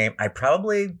that game. I would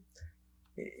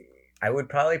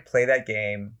probably play that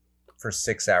game for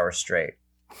 6 hours straight,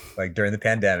 like during the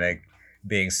pandemic,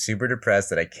 being super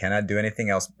depressed that I cannot do anything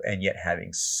else and yet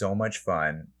having so much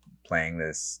fun playing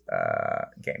this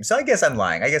game. So I guess I'm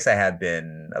lying. I guess I have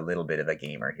been a little bit of a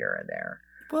gamer here and there.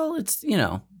 Well, it's,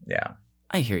 Yeah.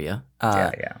 I hear you.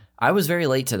 Yeah. I was very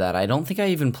late to that. I don't think I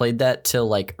even played that till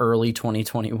like early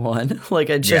 2021. Like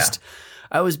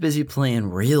I was busy playing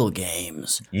real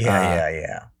games.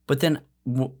 Yeah. But then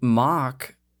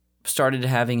Mock started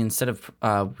having, instead of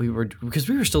because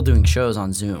we were still doing shows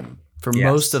on Zoom for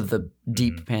most of the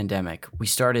deep pandemic, we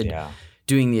started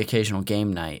doing the occasional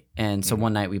game night. And so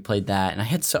one night we played that, and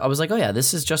I was like, oh yeah,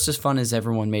 this is just as fun as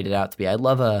everyone made it out to be. I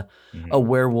love a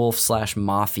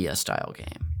werewolf/mafia style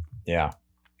game. Yeah.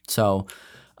 So,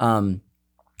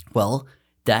 well,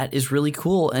 that is really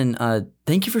cool. And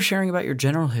thank you for sharing about your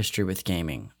general history with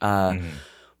gaming.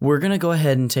 We're going to go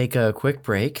ahead and take a quick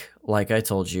break, like I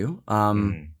told you.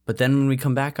 But then when we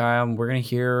come back, we're going to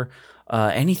hear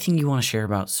anything you want to share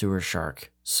about Sewer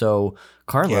Shark. So,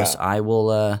 Carlos, I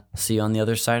will see you on the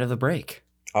other side of the break.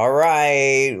 All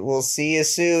right. We'll see you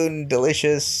soon,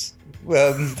 delicious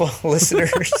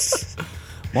listeners.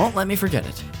 Won't let me forget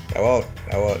it. I won't.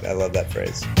 I love that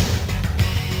phrase.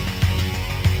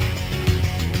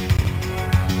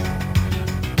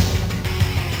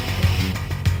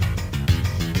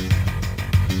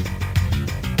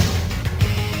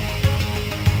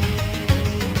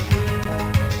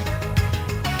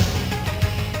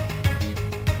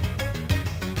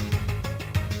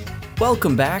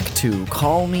 Welcome back to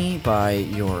Call Me by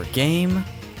Your Game.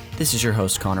 This is your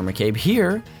host, Connor McCabe,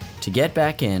 here to get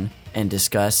back in and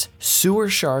discuss Sewer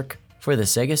Shark for the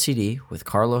Sega CD with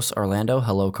Carlos Orlando.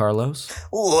 Hello, Carlos.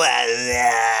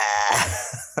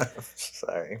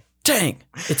 Sorry. Dang!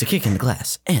 It's a kick in the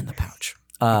glass and the pouch.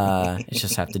 I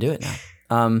just have to do it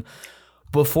now.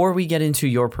 Before we get into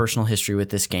your personal history with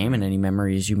this game and any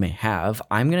memories you may have,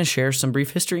 I'm going to share some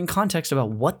brief history and context about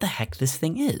what the heck this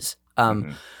thing is.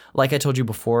 Like I told you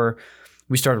before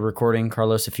we started recording,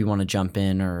 Carlos, if you want to jump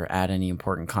in or add any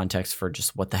important context for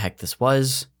just what the heck this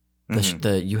was,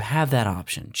 you have that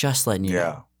option. Just letting you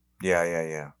know.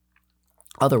 Yeah.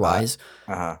 Otherwise,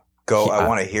 Go. I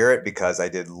want to hear it because I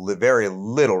did very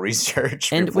little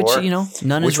research and before,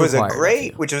 none is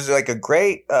required. Which was like a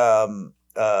great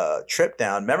trip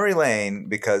down memory lane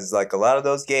because like a lot of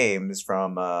those games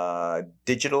from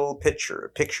Digital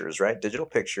Pictures, right? Digital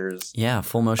Pictures. Yeah,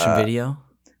 full motion video.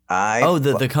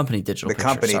 The company Digital Pictures. The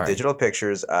company Digital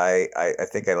Pictures. I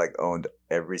think I like owned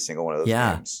every single one of those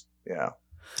games. Yeah.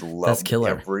 Loved That's killer.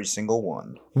 Every single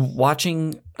one.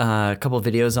 Watching a couple of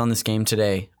videos on this game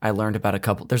today, I learned about a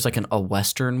couple. There's like a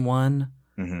Western one.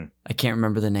 I can't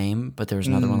remember the name, but there was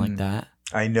another one like that.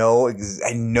 I know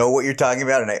what you're talking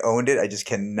about, and I owned it. I just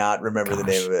cannot remember the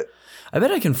name of it. I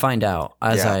bet I can find out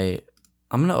I'm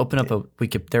going to open up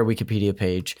their Wikipedia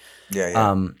page.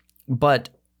 Yeah. But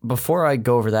before I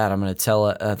go over that, I'm going to tell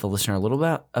the listener a little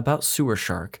about Sewer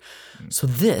Shark. So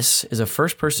this is a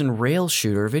first-person rail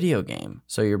shooter video game.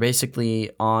 So you're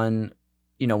basically on,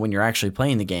 when you're actually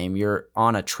playing the game, you're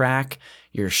on a track,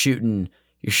 you're shooting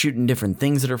different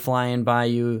things that are flying by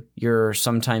you. You're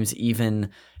sometimes even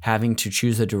having to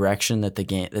choose a direction that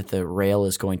the rail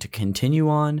is going to continue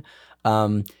on.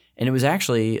 And it was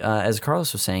actually, as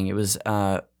Carlos was saying, it was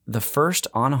the first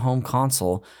on-home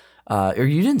console. Or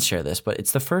you didn't share this, but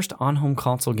it's the first on-home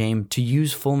console game to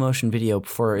use full motion video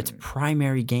for its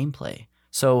primary gameplay.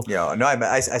 So Yeah, no,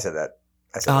 I said that.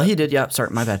 oh, he did. Yeah, sorry,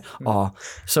 my bad. Oh,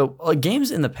 so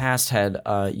games in the past had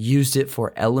used it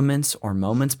for elements or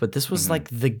moments, but this was like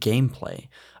the gameplay.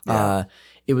 Yeah.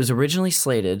 It was originally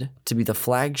slated to be the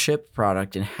flagship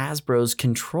product in Hasbro's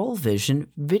Control Vision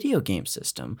video game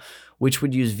system, which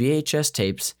would use VHS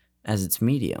tapes as its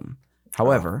medium.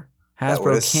 However,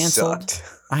 Hasbro canceled. Sucked.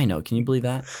 I know. Can you believe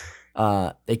that?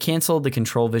 They canceled the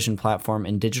Control Vision platform,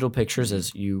 and Digital Pictures,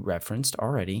 as you referenced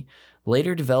already,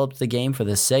 later developed the game for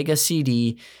the Sega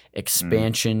CD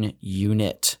expansion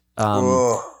unit.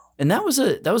 And that was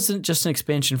just an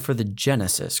expansion for the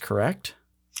Genesis, correct?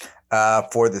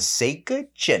 For the Sega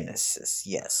Genesis,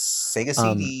 yes. Sega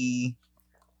CD.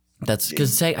 That's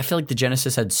because I feel like the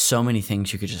Genesis had so many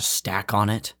things you could just stack on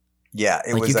it. Yeah,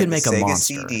 it Like, was you like could the make a Sega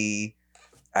monster. CD.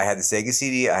 I had the Sega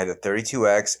CD. I had the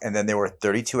 32X, and then there were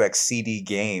 32X CD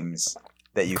games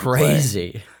that you could play.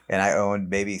 Crazy. And I owned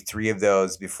maybe 3 of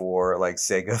those before like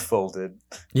Sega folded.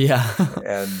 Yeah.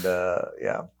 And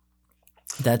yeah,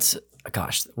 That's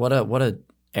gosh, what a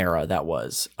era that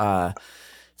was.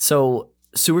 So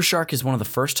Sewer Shark is one of the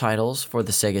first titles for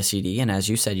the Sega CD, and as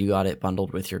you said, you got it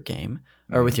bundled with your game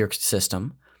or with your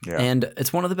system. Yeah. And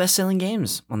it's one of the best-selling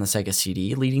games on the Sega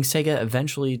CD, leading Sega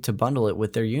eventually to bundle it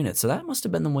with their unit. So that must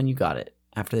have been the one you got it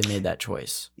after they made that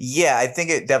choice. Yeah, I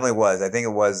think it definitely was. I think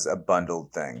it was a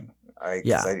bundled thing.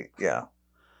 Yeah.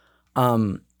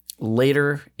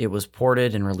 Later, it was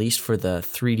ported and released for the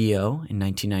 3DO in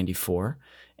 1994,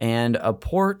 and a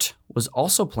port was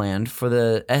also planned for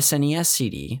the SNES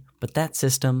CD, but that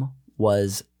system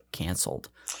was canceled.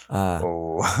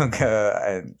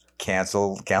 And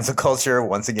cancel culture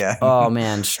once again. Oh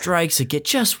man, strikes again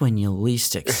just when you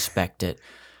least expect it.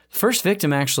 First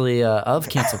victim actually of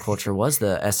cancel culture was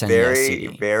the SNES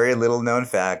CD. Very little known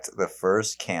fact. The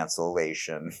first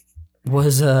cancellation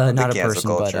Was not a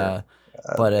cancel person, culture.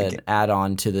 but an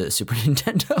add-on to the Super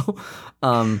Nintendo.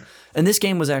 And this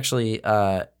game was actually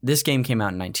this game came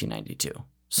out in 1992.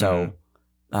 So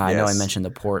I know I mentioned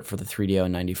the port for the 3DO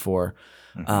in 94.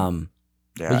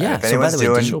 But yeah, so by the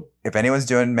way, if anyone's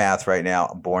doing math right now,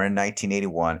 born in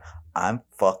 1981, I'm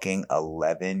fucking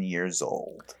 11 years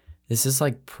old. This is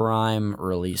like prime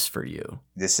release for you.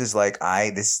 This is like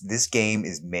this game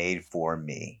is made for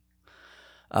me.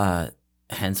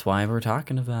 Hence why we're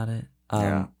talking about it.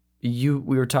 Yeah. We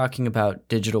were talking about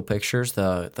Digital Pictures,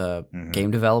 the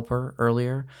game developer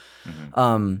earlier.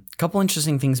 Couple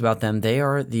interesting things about them. They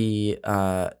are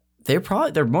their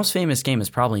most famous game is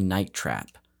probably Night Trap.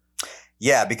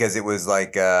 Yeah, because it was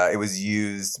like it was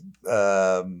used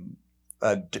in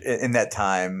that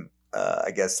time.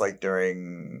 I guess like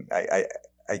during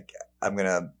I'm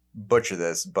gonna butcher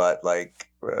this, but like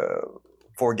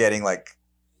for getting like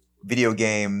video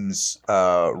games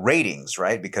ratings,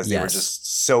 right? Because they were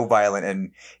just so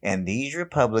violent, and these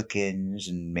Republicans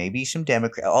and maybe some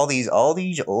Democrats, all these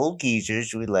old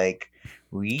geezers would like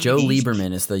read. Joe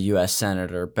Lieberman is the U.S.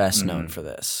 senator best known for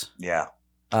this. Yeah.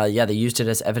 They used it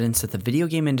as evidence that the video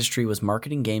game industry was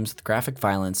marketing games with graphic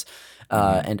violence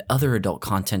and other adult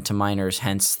content to minors.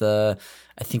 Hence what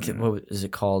is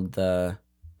it called? I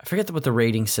forget what the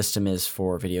rating system is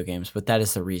for video games, but that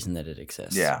is the reason that it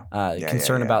exists.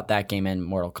 Concern about that game and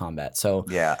Mortal Kombat. So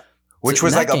yeah. Which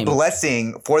was like a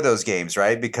blessing for those games,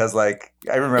 right? Because like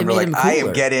I remember like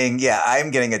I'm getting an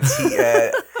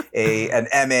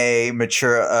MA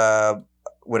mature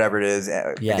whatever it is.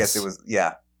 I guess it was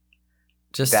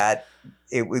Just that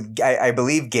it would. I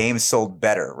believe games sold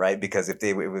better, right? Because if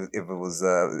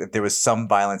there was some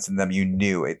violence in them, you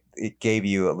knew it. It gave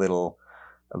you a little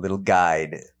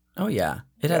guide. Oh yeah,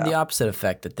 it had the opposite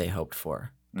effect that they hoped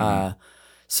for.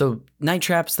 So Night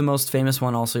Trap's the most famous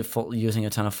one, also using a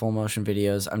ton of full motion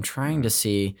videos. I'm trying to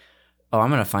see. Oh, I'm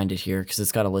gonna find it here because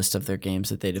it's got a list of their games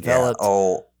that they developed.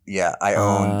 Yeah. I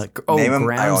owned.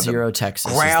 Ground Zero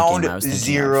Texas. Ground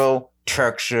Zero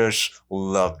Texas.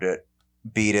 Loved it.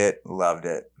 Beat it. Loved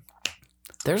it.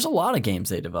 There's a lot of games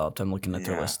they developed. I'm looking at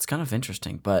their list. It's kind of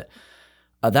interesting, but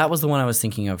that was the one I was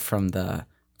thinking of from the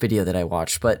video that I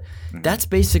watched. But that's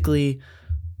basically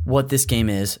what this game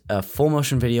is: a full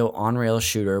motion video on rail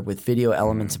shooter with video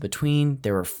elements in between.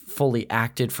 They were fully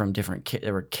acted from different.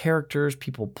 There were characters,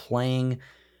 people playing.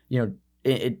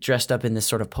 It dressed up in this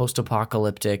sort of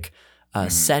post-apocalyptic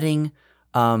setting,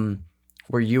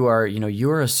 where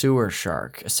you're a sewer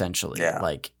shark essentially. Yeah.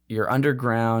 Like you're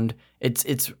underground. I'm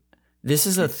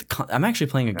actually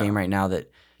playing a game right now that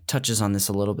touches on this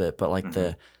a little bit, but like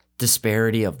the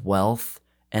disparity of wealth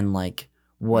and like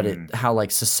how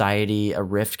like society, a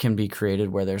rift can be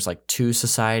created where there's like two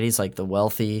societies, like the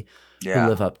wealthy who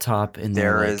live up top, and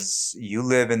you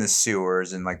live in the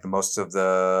sewers, and like the most of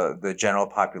the general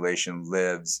population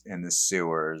lives in the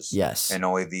sewers. Yes. And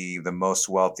only the most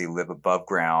wealthy live above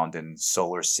ground in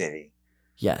Solar City.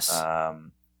 Yes.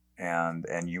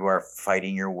 And you are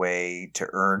fighting your way to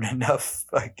earn enough,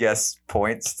 I guess,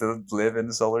 points to live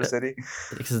in Solar City.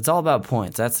 Because it's all about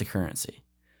points. That's the currency.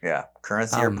 Yeah,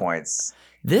 currency or points.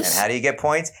 And how do you get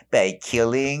points? By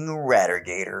killing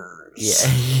Rattergators.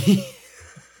 Yeah.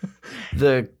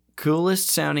 The coolest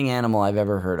sounding animal I've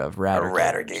ever heard of,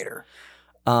 Rattergator.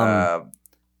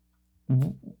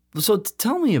 So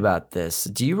tell me about this.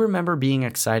 Do you remember being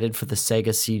excited for the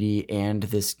Sega CD and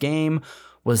this game?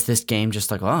 Was this game just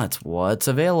like, oh, it's what's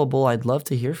available? I'd love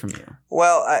to hear from you.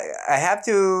 Well, I have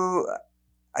to.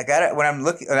 I got it when I'm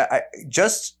looking.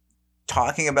 Just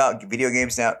talking about video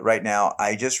games right now,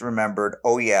 I just remembered.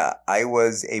 Oh yeah, I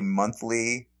was a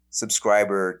monthly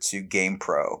subscriber to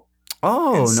GamePro.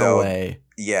 Oh, no way.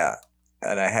 Yeah.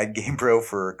 And I had GamePro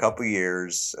for a couple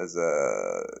years as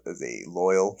a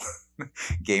loyal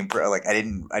GamePro. Like I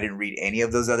didn't read any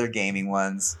of those other gaming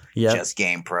ones. Yeah. Just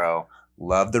GamePro.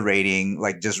 Love the rating,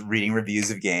 like just reading reviews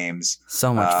of games.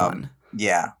 So much fun.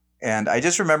 Yeah. And I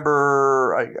just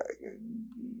remember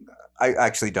I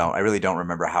actually don't. I really don't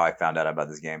remember how I found out about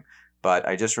this game, but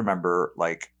I just remember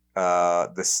like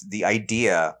the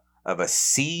idea of a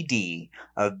CD,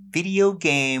 a video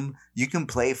game you can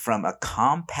play from a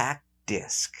compact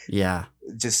disc. Yeah.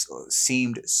 Just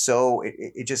seemed so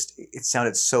it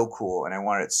sounded so cool, and I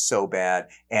wanted it so bad.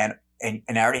 And I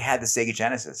already had the Sega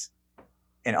Genesis.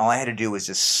 And all I had to do was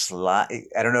just slide.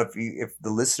 I don't know if the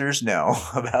listeners know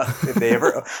about if they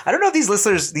ever. I don't know if these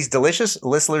delicious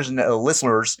listeners know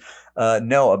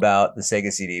about the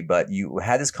Sega CD. But you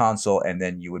had this console, and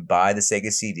then you would buy the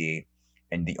Sega CD,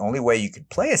 and the only way you could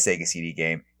play a Sega CD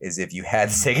game is if you had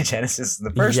the Sega Genesis in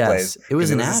the first place. It was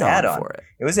an add-on for it.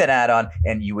 It was an add-on,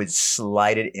 and you would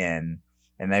slide it in.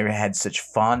 And I had such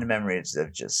fond memories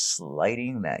of just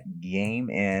sliding that game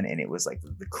in, and it was like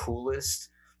the coolest.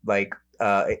 Like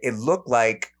it looked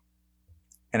like,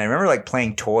 and I remember like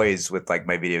playing toys with like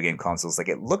my video game consoles. Like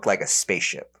it looked like a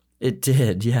spaceship. It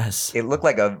did, yes. It looked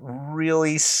like a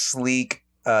really sleek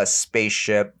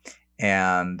spaceship,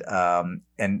 and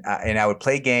I would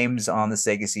play games on the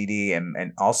Sega CD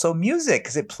and also music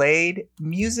because it played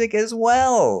music as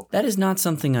well. That is not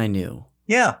something I knew.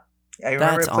 Yeah, I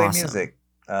remember it played awesome. music.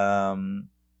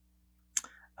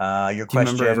 Your Do you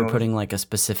question. remember ever putting like a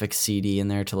specific CD in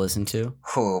there to listen to?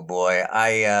 Oh boy,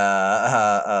 I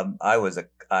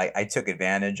took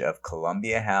advantage of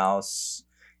Columbia House,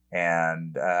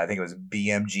 and I think it was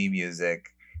BMG Music,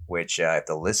 which if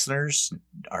the listeners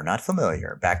are not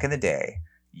familiar, back in the day,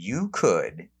 you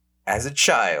could, as a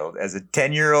child, as a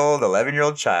 10-year-old,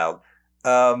 11-year-old child,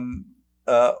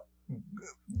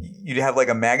 you'd have like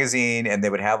a magazine, and they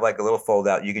would have like a little fold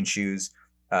out. You can choose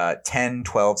 10,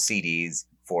 12 CDs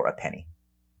for a penny.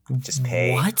 Just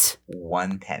pay what?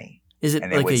 1 penny. Is it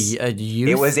like a youth?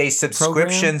 It was a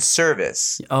subscription program?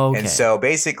 service. Oh, okay. And so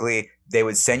basically they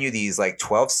would send you these like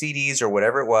 12 CDs or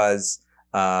whatever it was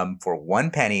for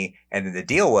 1 penny. And then the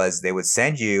deal was they would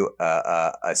send you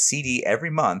a CD every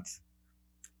month,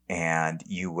 and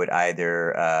you would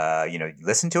either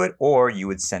listen to it, or you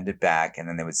would send it back, and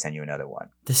then they would send you another one.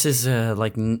 This is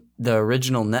like the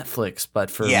original Netflix,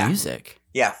 but for music.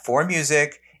 Yeah, for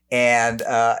music. And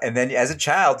then as a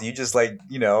child, you just like,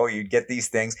 you get these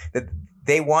things that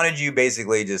they wanted you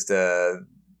basically just to,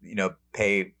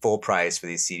 pay full price for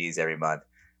these CDs every month.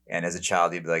 And as a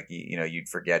child, you'd be like, you'd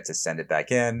forget to send it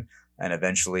back in. And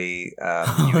eventually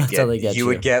you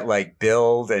would get like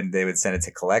billed, and they would send it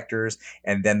to collectors.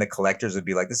 And then the collectors would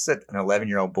be like, this is an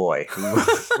 11-year-old boy who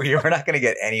we're not going to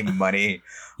get any money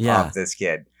off this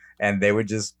kid. And it would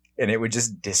just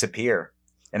disappear.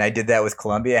 And I did that with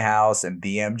Columbia House and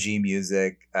BMG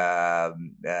Music.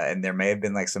 And there may have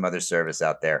been like some other service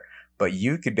out there, but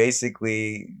you could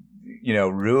basically,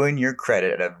 ruin your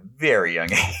credit at a very young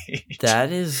age.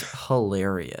 That is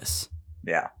hilarious.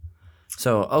 Yeah.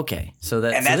 So, okay.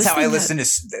 That's how I listened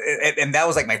to, and that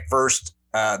was like my first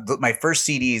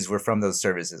CDs were from those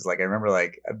services. Like I remember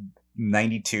like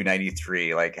 92,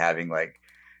 93, like having like,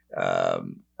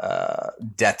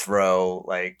 Death Row,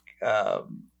 like,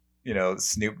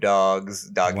 Snoop Dogg's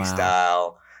Doggy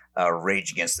Style,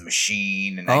 Rage Against the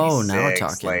Machine in 96. Oh, now we're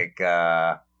talking. Like,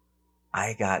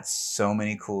 I got so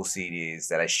many cool CDs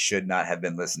that I should not have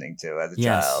been listening to as a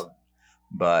child.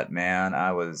 But man,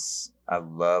 I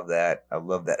love that. I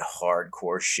love that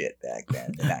hardcore shit back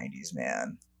then in the 90s,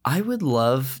 man. I would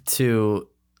love to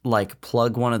like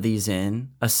plug one of these in,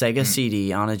 a Sega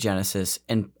CD on a Genesis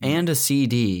and a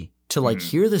CD to like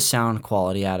hear the sound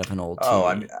quality out of an old TV. Oh,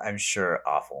 I'm sure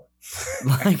awful.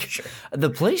 Like sure. The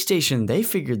PlayStation, they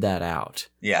figured that out.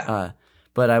 Yeah.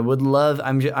 But I would love.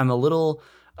 I'm a little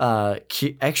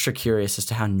extra curious as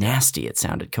to how nasty it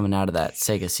sounded coming out of that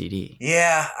Sega CD.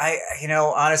 Yeah,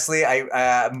 honestly,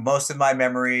 I most of my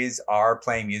memories are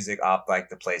playing music off like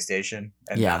the PlayStation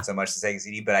and not so much the Sega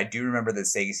CD. But I do remember the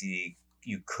Sega CD.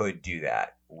 You could do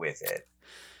that with it.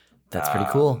 That's pretty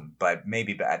cool. But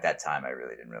maybe at that time, I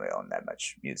really didn't own that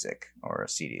much music or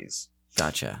CDs.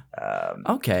 Gotcha.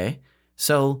 Okay.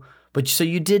 So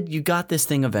you got this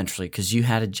thing eventually because you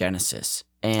had a Genesis.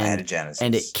 And, I had a Genesis.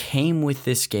 And it came with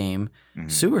this game,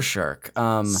 Sewer Shark.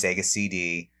 Sega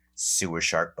CD Sewer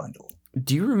Shark bundle.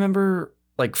 Do you remember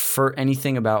like for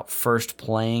anything about first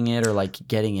playing it or like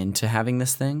getting into having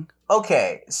this thing?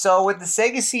 Okay, so with the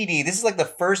Sega CD, this is like the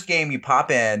first game you pop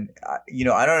in.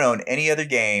 I don't own any other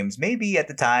games. Maybe at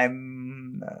the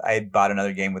time I had bought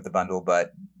another game with the bundle,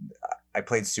 but I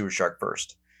played Sewer Shark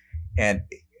first. And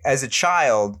as a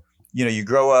child, you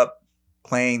grow up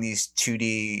playing these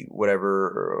 2D,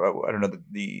 whatever, I don't know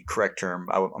the correct term.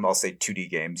 I'll say 2D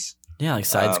games. Yeah, like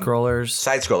side scrollers.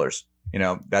 Side scrollers.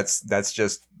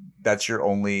 That's your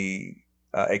only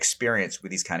experience with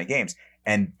these kind of games.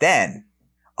 And then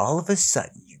all of a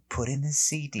sudden you put in the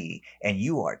CD and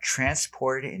you are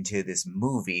transported into this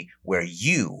movie where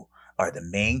you are the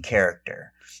main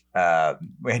character.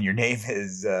 And your name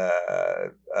is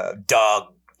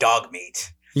Dog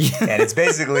Meat. Yeah. And it's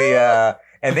basically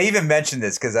and they even mentioned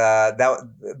this because that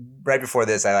right before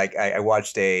this, I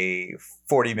watched a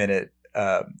 40-minute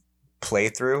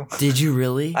playthrough. Did you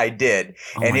really? I did,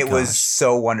 and it was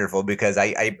so wonderful because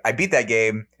I beat that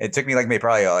game. It took me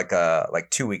probably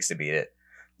 2 weeks to beat it,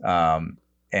 and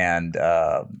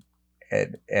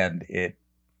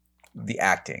the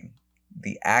acting,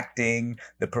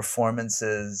 the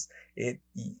performances.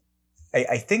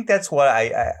 I think that's what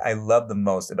I love the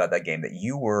most about that game, that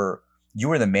you were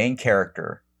the main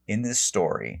character in this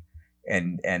story,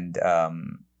 and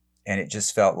it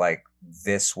just felt like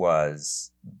this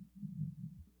was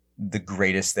the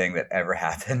greatest thing that ever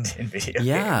happened in video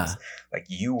games. Like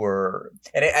you were,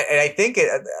 and I think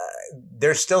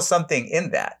there's still something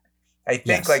in that. I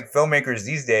think like filmmakers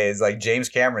these days, like James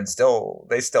Cameron,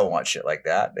 they still want shit like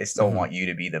that. They still want you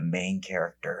to be the main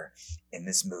character in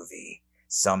this movie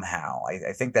somehow.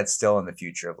 I think that's still in the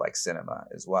future of like cinema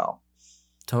as well.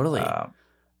 Totally.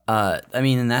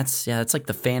 And that's like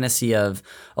the fantasy of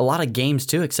a lot of games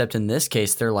too, except in this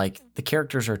case, they're like the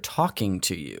characters are talking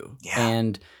to you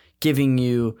and giving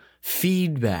you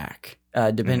feedback,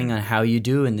 depending on how you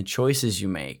do and the choices you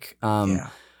make. And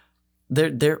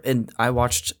I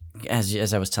watched,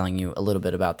 as I was telling you a little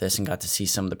bit about this and got to see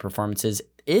some of the performances.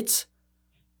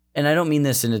 And I don't mean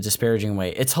this in a disparaging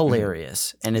way. It's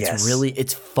hilarious and it's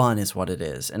it's fun is what it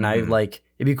is. And it'd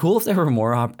be cool if there were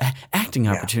more acting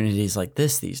opportunities like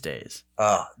this these days.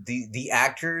 The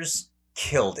actors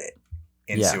killed it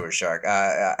in Sewer Shark.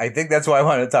 I think that's why I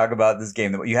wanted to talk about this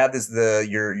game. You have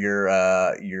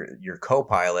your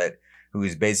co-pilot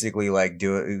who's basically like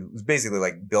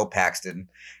Bill Paxton.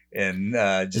 And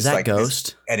just is that like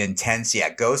Ghost? An intense,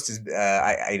 Ghost is.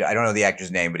 I don't know the actor's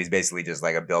name, but he's basically just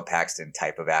like a Bill Paxton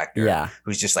type of actor. Yeah,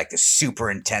 who's just like the super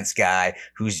intense guy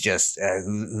who's just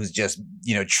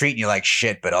treating you like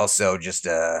shit, but also just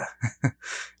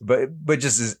but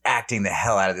just is acting the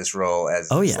hell out of this role as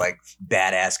this like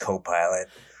badass co-pilot.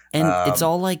 And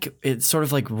it's sort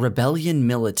of like rebellion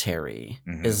military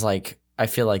is like, I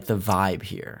feel like the vibe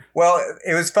here. Well,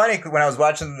 it was funny when I was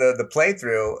watching the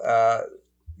playthrough.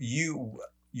 You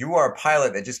are a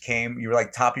pilot that just came. You were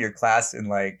like top of your class in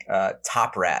like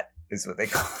Top Rat is what they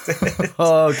called it.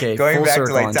 Oh, okay. Going Full back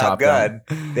to like Top Gun,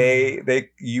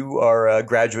 you are a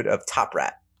graduate of Top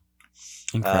Rat.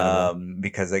 Incredible.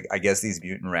 Because I guess these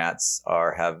mutant rats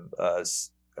are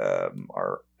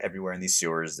everywhere in these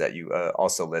sewers that you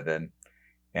also live in,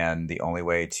 and the only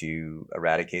way to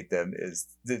eradicate them is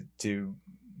to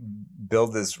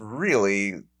build this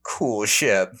really cool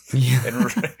ship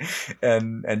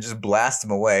and just blast them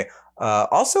away.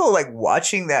 Also, like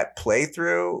watching that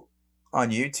playthrough on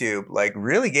YouTube, like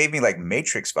really gave me like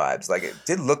Matrix vibes. Like it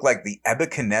did look like the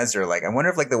Nebuchadnezzar. Like I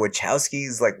wonder if like the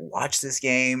Wachowskis like watched this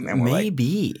game and were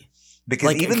maybe.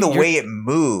 Because like, even the way it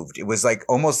moved, it was like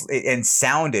almost and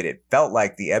sounded. It felt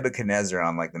like the Nebuchadnezzar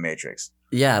on like the Matrix.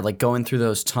 Yeah, like going through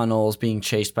those tunnels, being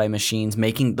chased by machines,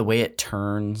 making the way it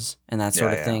turns and that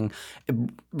sort of thing.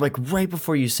 Like right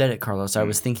before you said it, Carlos, I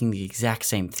was thinking the exact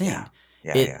same thing.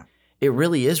 It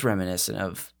really is reminiscent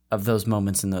of those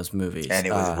moments in those movies. And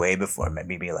it was way before,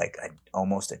 maybe like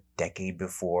almost a decade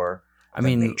before. I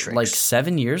mean, Matrix. like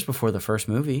 7 years before the first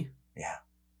movie. Yeah.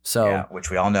 So, yeah,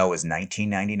 which we all know was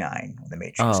 1999 when The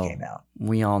Matrix came out.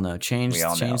 We all know. Changed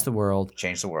the world.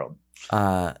 Changed the world.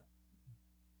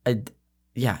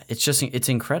 Yeah, it's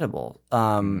incredible.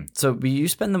 So you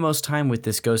spend the most time with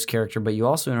this ghost character, but you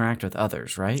also interact with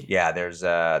others, right? Yeah,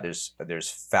 there's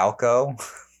Falco.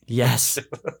 Yes.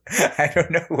 I don't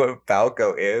know what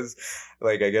Falco is.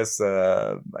 Like, I guess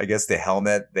the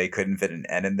helmet, they couldn't fit an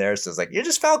N in there, so it's like, you're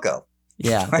just Falco.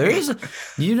 Yeah, there is.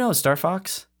 You know Star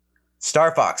Fox?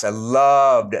 Star Fox. I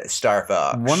loved Star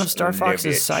Fox. One of Star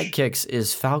Fox's sidekicks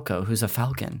is Falco, who's a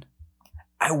falcon.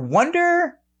 I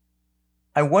wonder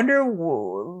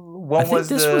what was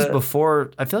this was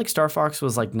before. I feel like Star Fox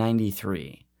was like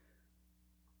 93.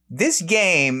 This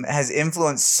game has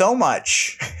influenced so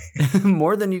much.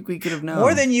 More than we could have known.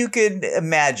 More than you could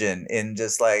imagine in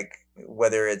just like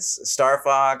whether it's Star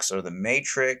Fox or The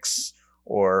Matrix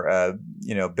or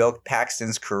Bill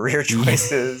Paxton's career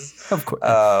choices. Of course.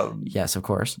 Yes, of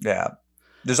course. Yeah.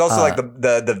 There's also like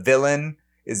the villain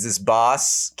is this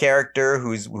boss character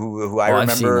who I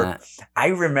remember. I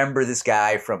remember this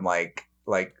guy from like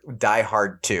Die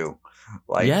Hard 2.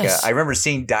 Like yes. I remember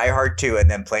seeing Die Hard 2 and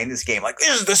then playing this game like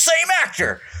this is the same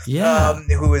actor. Yeah.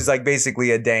 Who is like basically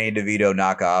a Danny DeVito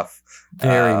knockoff.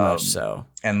 Very much so.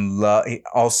 And he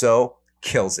also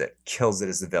kills it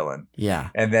as the villain. Yeah.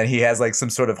 And then he has like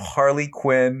some sort of Harley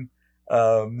Quinn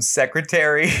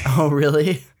secretary. Oh,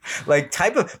 really? Like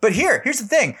type of, but here's the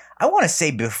thing. I want to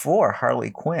say before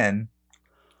Harley Quinn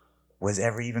was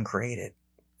ever even created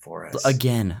for us.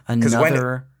 Again,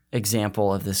 another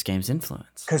example of this game's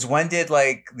influence. Because when did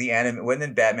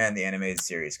Batman the animated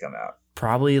series come out?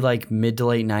 Probably like mid to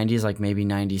late 90s, like maybe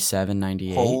 97,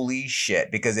 98. Holy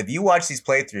shit. Because if you watch these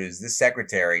playthroughs, this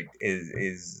secretary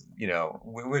is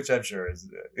which I'm sure is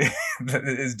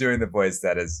doing the voice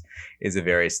that is a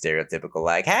very stereotypical,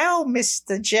 like, how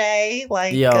Mr. J,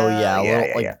 like,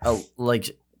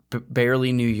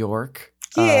 barely New York.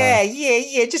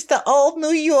 Yeah, just the old New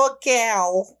York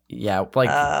gal. Yeah,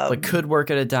 like could work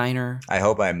at a diner. I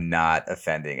hope I'm not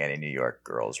offending any New York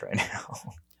girls right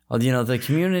now. Well, the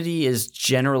community is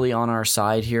generally on our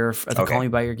side here at the Call Me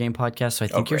By Your Game podcast, so I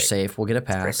think you're safe. We'll get a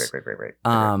pass. Great.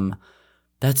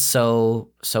 That's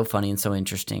so funny and so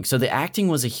interesting. So the acting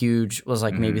was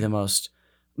maybe the most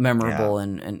memorable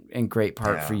and great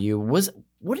part for you.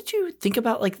 What did you think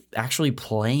about like actually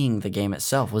playing the game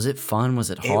itself? Was it fun?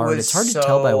 Was it hard? It's hard to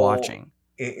tell by watching.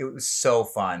 It was so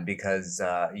fun because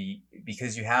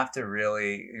you have to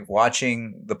really,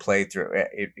 watching the playthrough,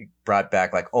 it brought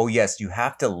back like, oh yes, you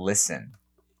have to listen.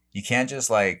 You can't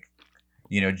just like,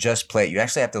 just play it. You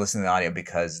actually have to listen to the audio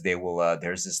because they will,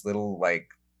 there's this little like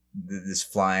this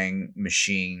flying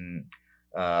machine,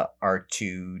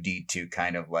 R2D2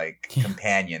 kind of like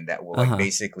companion that will like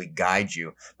basically guide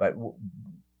you. But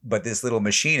this little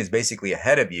machine is basically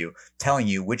ahead of you, telling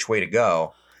you which way to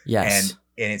go. Yes.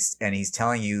 And he's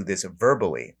telling you this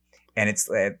verbally, and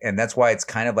that's why it's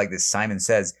kind of like this. Simon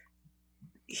Says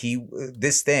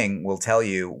this thing will tell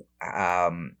you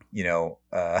 12,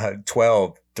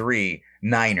 3,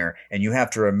 9er, and you have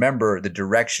to remember the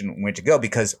direction when to go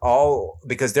because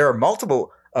there are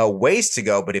multiple ways to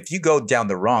go, but if you go down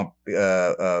the wrong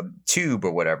tube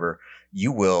or whatever,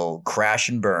 you will crash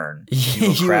and burn. You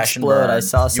will crash explode. And burn. I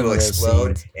saw some of those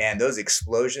explode, scenes. and those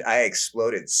explosions. I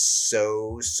exploded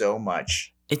so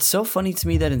much. It's so funny to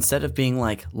me that instead of being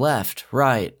like left,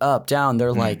 right, up, down,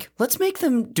 they're like, let's make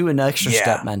them do an extra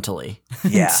step mentally.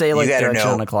 Yeah, say like direction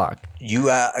on the clock.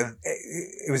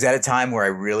 It was at a time where I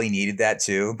really needed that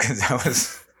too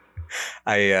because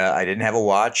I didn't have a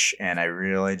watch and I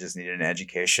really just needed an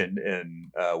education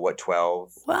in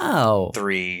 12,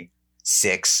 3,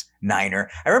 6, 9er.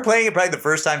 I remember playing it probably the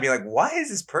first time being like, why is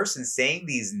this person saying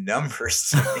these numbers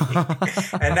to me?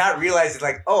 And not realizing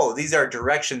like, oh, these are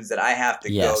directions that I have to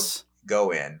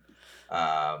go in.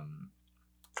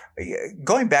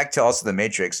 Going back to also The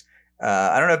Matrix,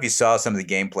 I don't know if you saw some of the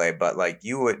gameplay, but like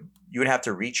you would have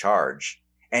to recharge.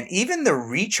 And even the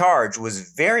recharge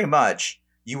was very much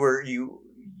you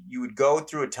would go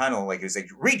through a tunnel, like it was like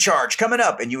recharge coming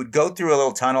up, and you would go through a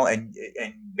little tunnel and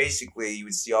basically you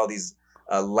would see all these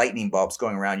lightning bulbs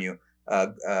going around you,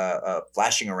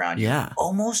 flashing around you,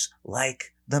 almost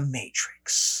like The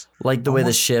Matrix. Like the way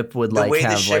the ship would like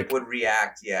have the ship would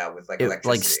react, with like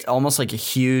electricity. Like almost like a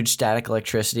huge static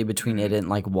electricity between it and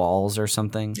like walls or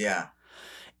something. Yeah.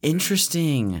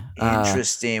 Interesting. We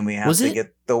have to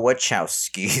get the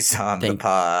Wachowskis on the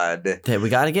pod. We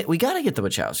gotta get the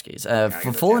Wachowskis.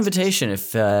 For full invitation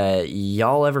if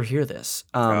y'all ever hear this.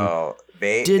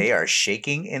 They are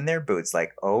shaking in their boots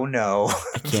like, oh no.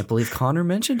 I can't believe Connor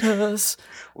mentioned us.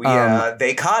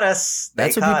 They caught us.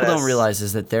 That's what people don't realize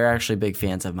is that they're actually big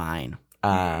fans of mine.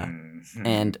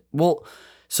 And well,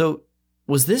 so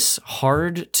was this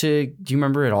hard to, do you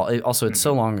remember it all? Also, it's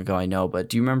so long ago, I know, but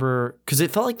do you remember, because it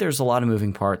felt like there's a lot of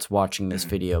moving parts watching this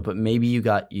video, but maybe you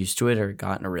got used to it or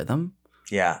got in a rhythm?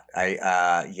 Yeah,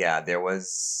 there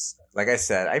was, like I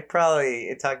said,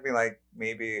 it took me like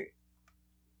maybe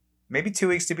 2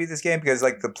 weeks to beat this game, because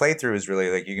like the playthrough is really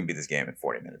like, you can beat this game in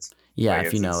 40 minutes. Yeah, like,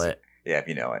 if you know it. Yeah, if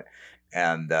you know it.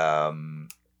 And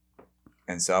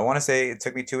so I want to say it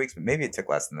took me 2 weeks, but maybe it took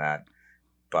less than that.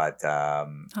 But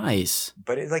nice.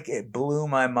 But it blew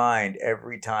my mind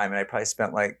every time, and I probably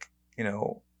spent like,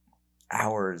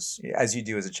 hours, as you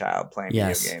do as a child, playing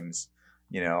video games.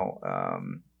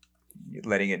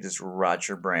 Letting it just rot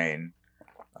your brain.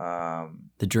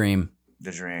 The dream.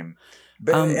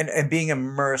 But and being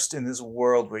immersed in this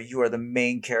world where you are the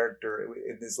main character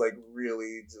in this like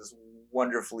really just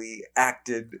wonderfully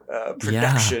acted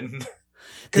production.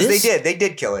 Because they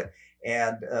did kill it.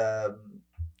 And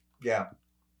yeah.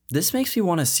 This makes me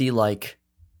want to see like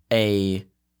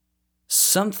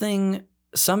some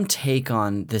take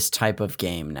on this type of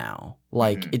game now.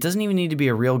 Like it doesn't even need to be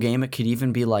a real game. It could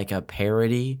even be like a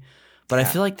parody. But I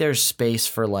feel like there's space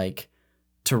for like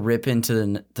to rip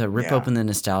open the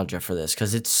nostalgia for this,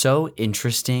 because it's so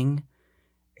interesting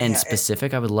and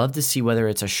specific. I would love to see whether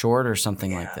it's a short or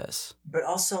something like this. But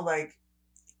also like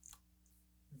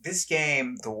this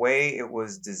game, the way it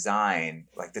was designed,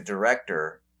 like the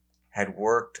director had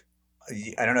worked.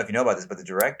 I don't know if you know about this, but the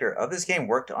director of this game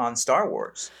worked on Star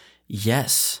Wars.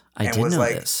 Yes, I did know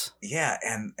this. Yeah,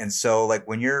 and so like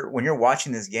when you're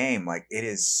watching this game, like it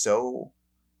is so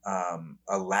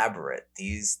elaborate.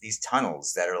 These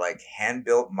tunnels that are like hand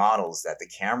built models that the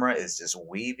camera is just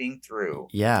weaving through.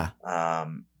 Yeah.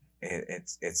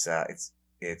 It's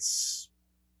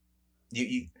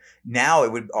you now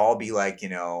it would all be like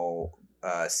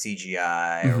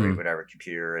CGI or whatever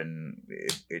computer, and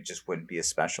it just wouldn't be as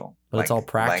special. But it's all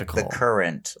practical.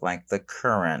 Like the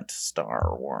current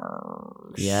Star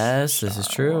Wars. Yes, this is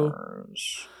true.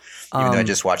 Even though I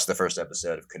just watched the first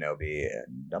episode of Kenobi,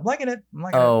 and I'm liking it.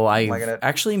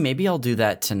 Actually, maybe I'll do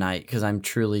that tonight, because I'm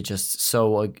truly just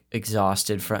so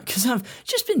exhausted because I've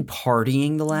just been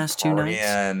partying the last 2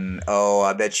 nights. Oh,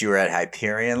 I bet you were at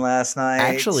Hyperion last night.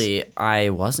 Actually, I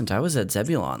wasn't. I was at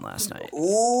Zebulon last night.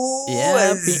 Ooh,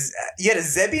 yeah. You had a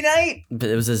Zebby night? But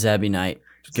it was a Zebby night.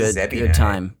 Good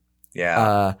time.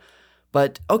 Yeah.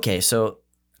 But okay, so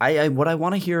what I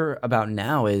want to hear about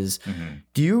now is,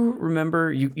 do you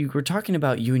remember you were talking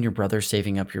about you and your brother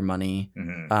saving up your money?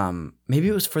 Maybe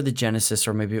it was for the Genesis,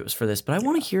 or maybe it was for this, but I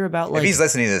want to hear about, like, if he's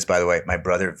listening to this, by the way, my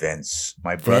brother Vince,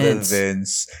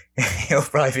 he'll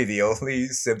probably be the only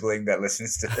sibling that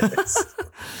listens to this.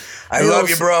 I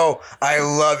love you, bro. I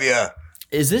love you.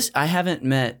 Is this? I haven't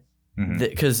met.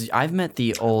 Because I've met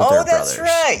the older brothers. Oh, that's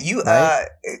right.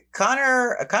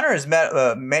 Connor has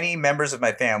met many members of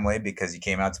my family, because he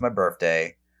came out to my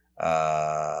birthday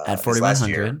at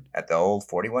 4100, at the old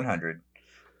 4100,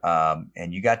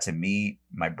 and you got to meet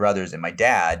my brothers and my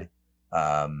dad.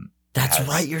 That's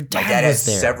right. Your dad was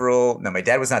there. No, my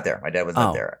dad was not there. My dad was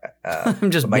not there. I'm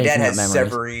just my dad has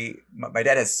memories. My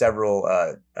dad has several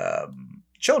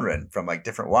children from like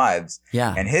different wives.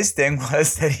 Yeah. And his thing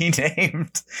was that he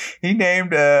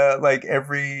named like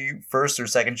every first or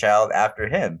second child after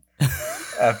him.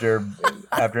 after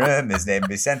him, his name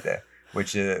Vicente,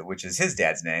 which is his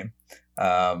dad's name.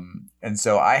 And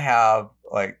so I have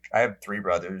 3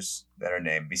 brothers that are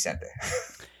named Vicente.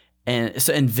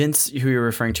 And Vince, who you're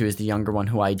referring to, is the younger one,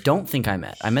 who I don't think I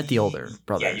met. I met the older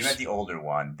brothers. Yeah, you met the older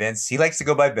one. Vince, he likes to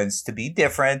go by Vince to be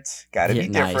different. Gotta be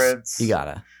different. You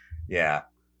gotta. Yeah.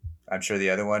 I'm sure the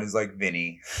other one is like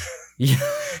Vinny. Yeah.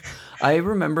 I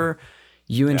remember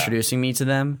you introducing me to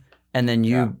them, and then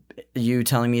you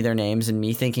telling me their names, and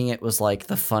me thinking it was like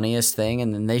the funniest thing,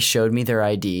 and then they showed me their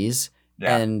IDs,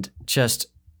 and just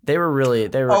they were.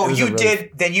 Oh, you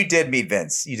did. Then you did meet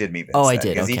Vince. You did meet Vince. Oh, I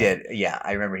did. Okay. He did. Yeah,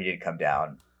 I remember he did come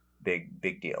down. Big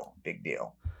deal.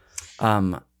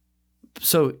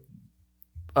 So.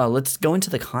 Let's go into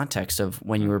the context of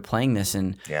when you were playing this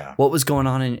and what was going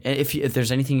on, and if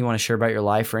there's anything you want to share about your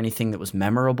life or anything that was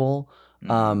memorable.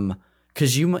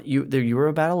 Because you were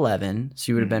about 11,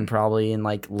 so you would have been probably in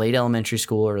like late elementary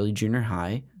school, early junior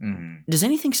high. Does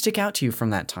anything stick out to you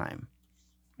from that time?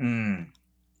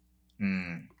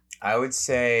 I would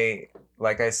say,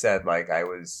 like I said, like I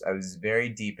was very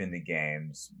deep in the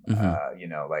games.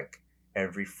 Like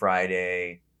every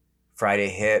Friday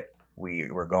hit.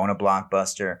 We're going to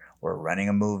Blockbuster. We're renting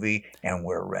a movie, and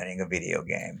we're renting a video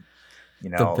game.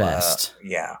 The best.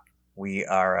 Yeah, we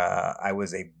are. I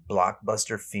was a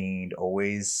Blockbuster fiend.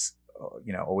 Always,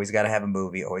 always got to have a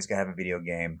movie. Always got to have a video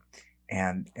game,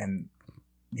 and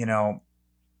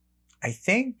I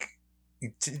think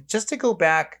just to go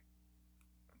back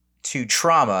to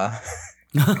trauma.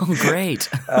 Oh, great.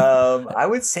 I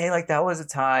would say like that was a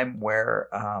time where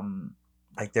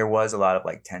like there was a lot of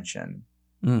like tension,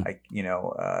 like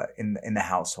in the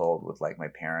household with like my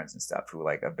parents and stuff, who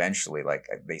like eventually like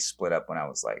they split up when I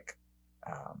was like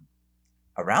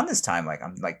around this time, like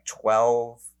I'm like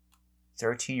 12,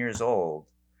 13 years old.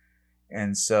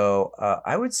 And so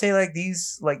I would say like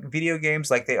these like video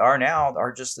games like they are now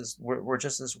are just this we're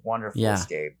just this wonderful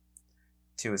escape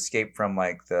from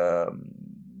like the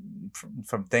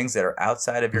from things that are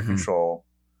outside of your control,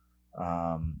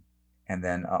 and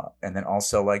then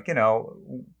also like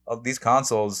of these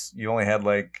consoles you only had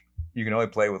like you can only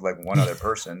play with like one other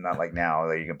person, not like now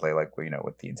that you can play like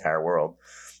with the entire world,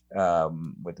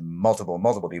 with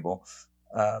multiple people.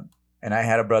 And I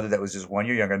had a brother that was just 1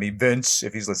 year younger than me, Vince,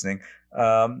 if he's listening.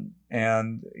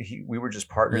 And we were just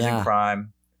partners in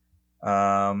crime,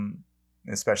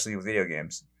 especially with video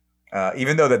games.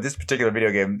 Even though that this particular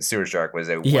video game, Sewer Shark, was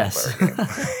a one-player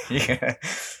game.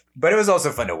 But it was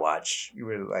also fun to watch. You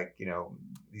were like,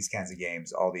 these kinds of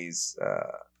games, all these,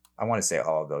 I want to say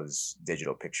all of those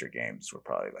digital picture games were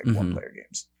probably like one-player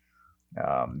games,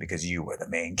 because you were the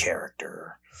main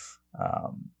character.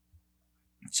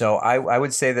 So I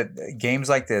would say that games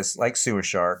like this, like Sewer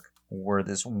Shark, were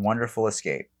this wonderful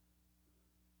escape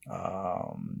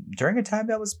during a time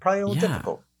that was probably a little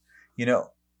difficult.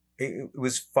 It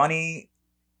was funny.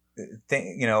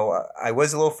 I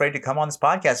was a little afraid to come on this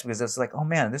podcast because it's like, oh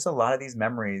man, there's a lot of these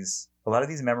memories. A lot of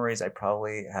these memories I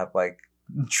probably have like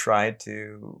tried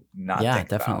to not think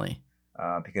definitely.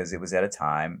 about. Because it was at a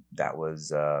time that was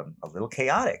a little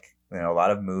chaotic. A lot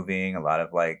of moving, a lot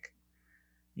of like,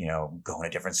 going to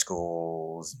different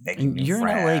schools, making new You're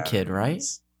friends. an LA kid, right?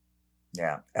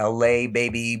 Yeah. LA,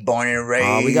 baby, born and raised.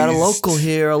 Oh, we got a local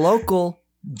here, a local.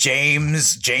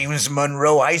 James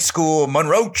Monroe High School,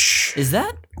 Monroach. Is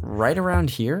that right around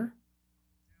here?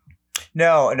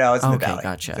 No, it's in the valley.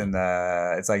 Gotcha.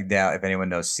 It's like down, if anyone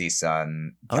knows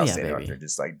CSUN, Cal State baby. Northridge,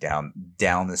 just like down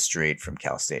the street from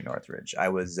Cal State Northridge. I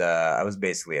was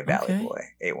basically a valley boy,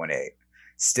 818.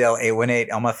 Still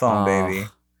 818 on my phone, baby.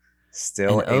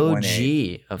 Still an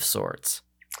 818. OG of sorts.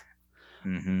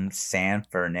 San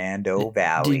Fernando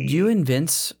Valley. Did you and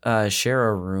Vince share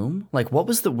a room? Like,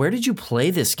 where did you play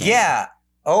this game? Yeah.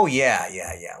 Oh yeah.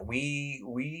 We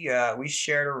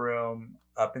shared a room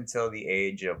up until the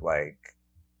age of like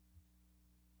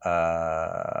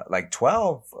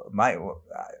 12.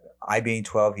 I being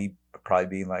 12, he probably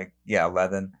being like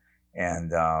 11,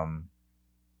 and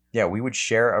we would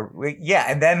share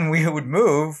and then we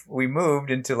moved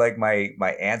into like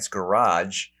my aunt's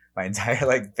garage. My entire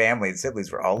like family and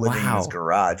siblings were all living in this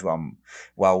garage while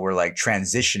we're like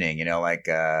transitioning, like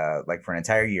for an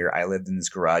entire year I lived in this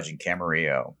garage in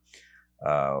Camarillo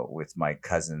with my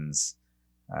cousin's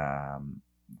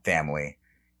family,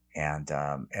 and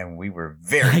we were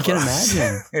very close. I can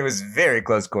imagine. It was very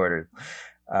close quarters,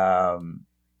 and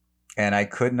I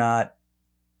could not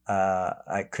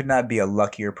be a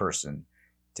luckier person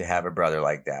to have a brother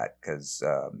like that, because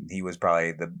he was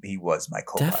my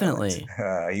co-pilot. Definitely.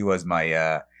 He was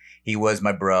my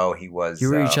bro. You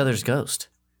were each other's ghost.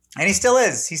 And he still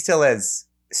is,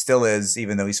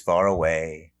 even though he's far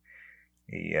away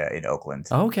in Oakland.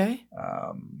 Okay.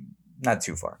 Not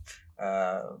too far.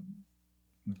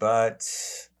 But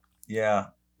yeah,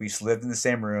 we just lived in the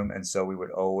same room, and so we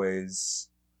would always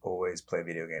play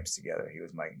video games together. He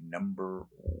was my number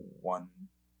one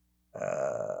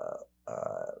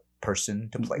person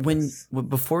to play with.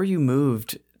 Before you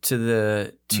moved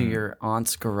to your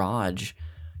aunt's garage,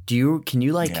 can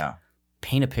you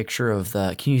paint a picture of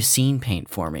can you scene paint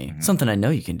for me? Something I know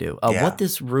you can do. What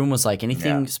this room was like,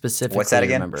 anything specific? What's that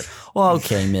again? Remember? Well,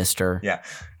 okay, mister. Yeah.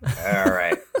 All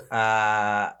right.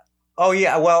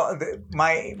 Well,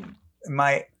 my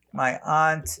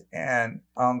aunt and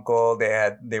uncle,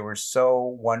 they were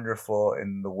so wonderful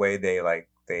in the way they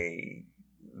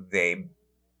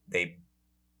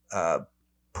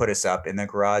put us up in the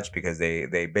garage, because they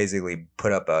basically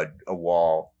put up a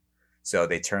wall. So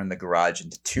they turned the garage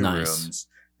into two rooms.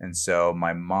 And so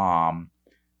my mom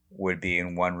would be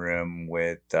in one room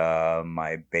with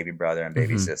my baby brother and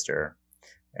baby sister.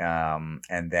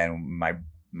 And then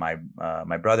my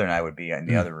brother and I would be in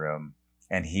the other room,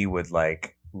 and he would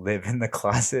like live in the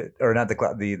closet, or not the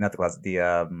closet,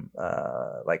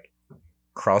 like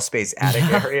crawl space attic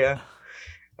Yeah. area,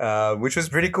 which was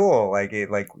pretty cool. Like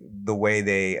the way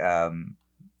they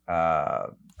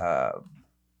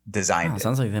designed Oh, it.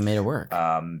 sounds like they made it work.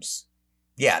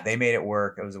 Yeah, they made it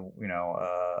work. It was,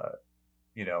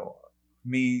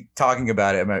 me talking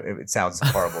about it. It sounds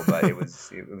horrible, but it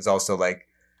was also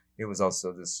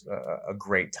this a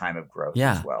great time of growth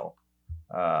as well.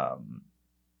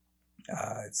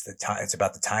 It's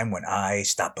about the time when I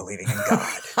stopped believing in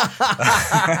God.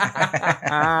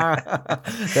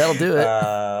 That'll do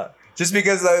it. Just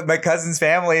because my cousin's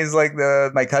family is like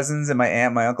my cousins and my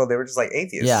aunt, my uncle, they were just like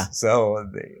atheists. Yeah. So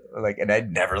and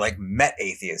I'd never met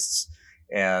atheists,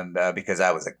 and because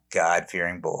I was a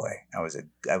God-fearing boy, I was a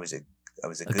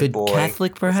good boy,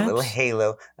 Catholic, perhaps with a little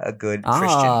halo, a good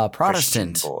Christian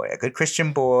Protestant boy, a good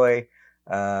Christian boy.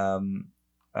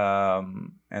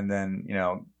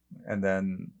 And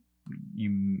then you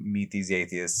meet these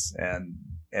atheists, and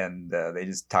they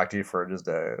just talk to you for just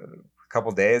a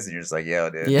couple days, and you're just like, yo,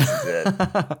 dude, yeah. This is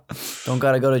it. Don't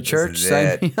gotta go to church.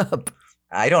 Sign me up.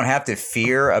 I don't have to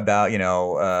fear about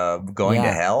going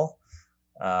to hell,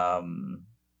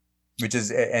 which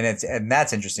is and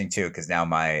that's interesting too, because now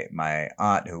my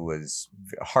aunt, who was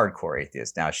a hardcore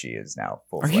atheist, now she is now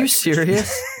full. Are you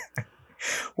serious?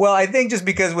 Well, I think just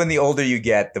because when the older you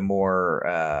get, the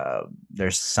more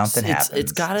there's something happens.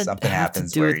 It's gotta something have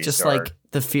happens to do where with you just start, like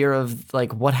the fear of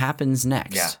like what happens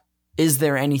next. Yeah. Is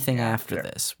there anything after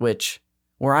this? Which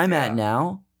where I'm at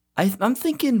now, I'm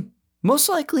thinking most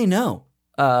likely no.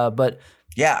 But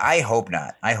yeah, I hope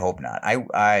not. I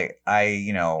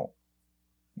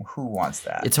who wants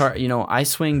that? It's hard, I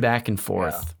swing back and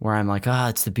forth where I'm like,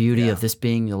 it's the beauty of this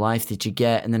being the life that you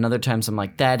get. And then other times I'm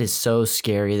like, that is so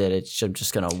scary that I'm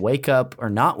just going to wake up or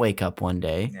not wake up one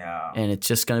day. Yeah. And it's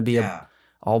just going to be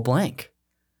all blank.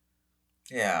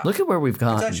 Yeah. Look at where we've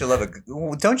gone. Don't you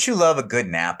love a good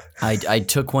nap? I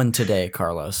took one today,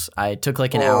 Carlos. I took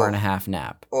like an hour and a half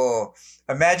nap. Oh,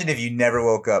 imagine if you never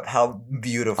woke up. How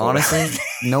beautiful. Honestly,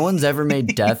 no one's ever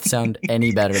made death sound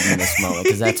any better than this moment,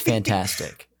 because that's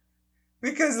fantastic.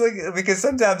 Because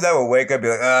sometimes I will wake up and be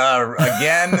like,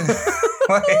 again?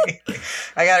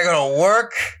 I gotta go to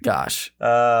work? Gosh.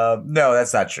 No,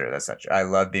 that's not true. I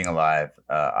love being alive,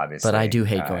 obviously. But I do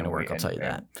hate going to work, I'll tell you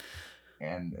that.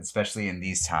 And especially in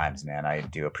these times, man, I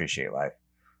do appreciate life.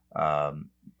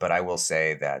 But I will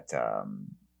say that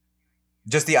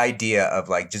just the idea of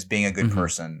like just being a good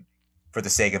person for the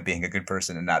sake of being a good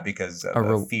person, and not because of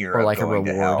a fear of going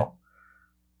to hell.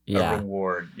 Yeah. A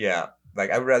reward. Yeah. Like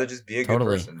I would rather just be a good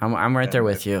person. I'm right there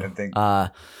with you.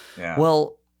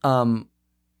 Well,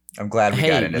 I'm glad we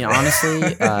got into this.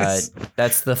 Honestly,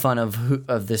 that's the fun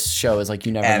of this show, is like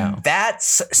you never know. And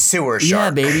that's Sewer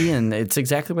Shark. Yeah, baby, and it's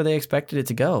exactly where they expected it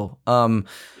to go.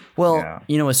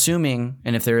 Assuming,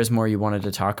 and if there is more you wanted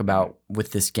to talk about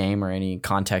with this game or any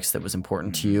context that was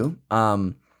important to you,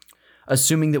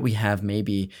 assuming that we have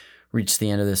maybe reached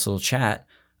the end of this little chat,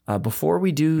 before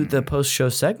we do the post-show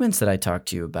segments that I talked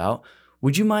to you about,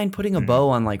 would you mind putting a bow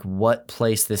on like what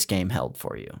place this game held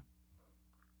for you?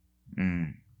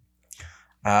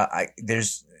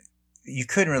 You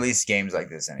couldn't release games like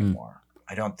this anymore.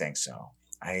 I don't think so.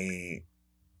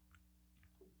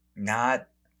 Not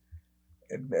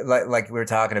like we were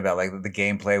talking about, like the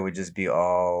gameplay would just be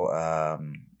all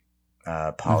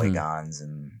polygons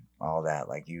and all that.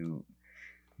 Like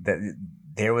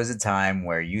there was a time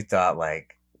where you thought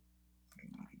like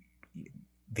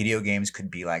video games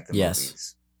could be like the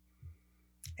movies.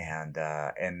 And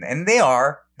they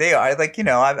are like,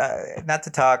 not to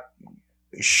talk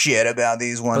shit about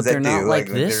these ones, but that they're do not like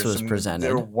this was presented.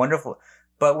 They're wonderful,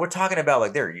 but we're talking about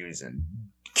like they're using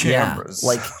cameras,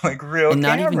 like real, and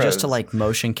not cameras. even just to like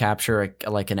motion capture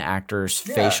like an actor's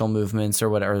facial movements or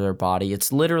whatever, their body.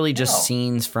 It's literally just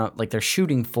scenes from like they're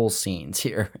shooting full scenes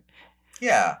here.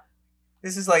 Yeah.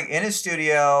 This is like in a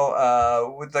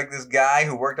studio with like this guy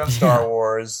who worked on Star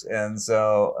Wars. And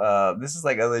so this is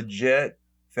like a legit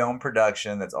film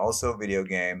production that's also a video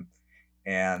game.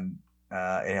 And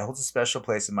it holds a special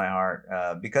place in my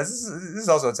heart because this is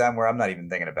also a time where I'm not even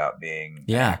thinking about being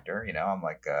an actor. I'm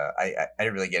like, I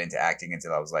didn't really get into acting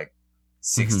until I was like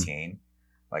 16,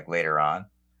 like later on.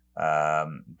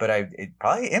 But it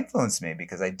probably influenced me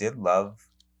because I did love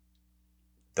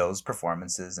those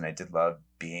performances, and I did love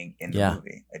being in the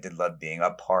movie. I did love being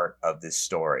a part of this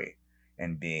story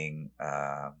and being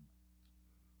the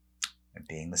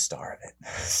star of it.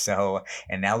 So,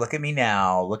 and now look at me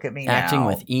now. Acting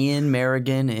with Ian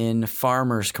Merrigan in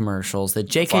Farmers commercials that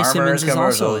J.K. Simmons is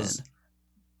also in.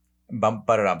 Bum,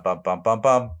 ba-da-dum, bum, bum, bum,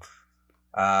 bum.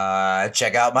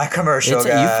 Check out my commercial,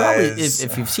 guys. You probably,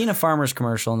 if you've seen a Farmers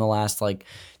commercial in the last like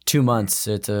 2 months,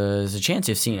 there's a chance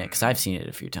you've seen it because I've seen it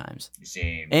a few times. You've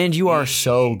seen And you are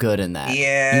so good in that.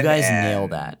 Ian, you guys and nail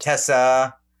that.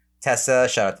 Tessa,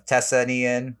 shout out to Tessa and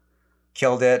Ian.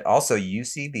 Killed it. Also,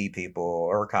 UCB people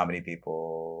or comedy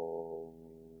people,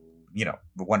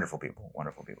 wonderful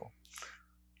people.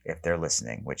 If they're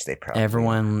listening, which they probably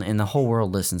everyone in the whole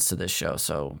world listens to this show,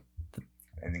 so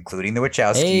and including the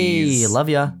Wachowskis. Hey, love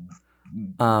ya.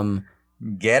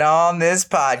 Get on this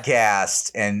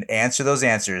podcast and answer those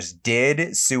answers.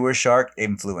 Did Sewer Shark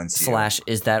influence you? /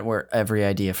 is that where every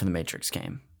idea for the Matrix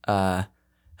came?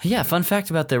 Yeah, fun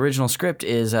fact about the original script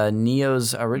is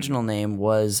Neo's original name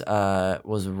was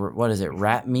what is it?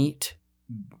 Rat meat?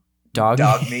 Dog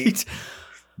meat?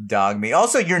 Dog meat.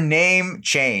 Also, your name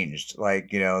changed. Like,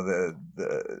 the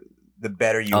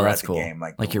better you were at the game.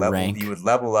 Like your rank. You would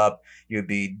level up. You would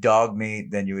be dog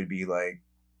meat. Then you would be like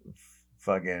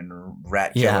fucking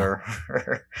rat killer.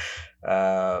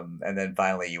 Yeah. And then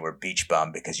finally you were beach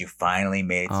bum because you finally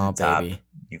made it to the top. Baby.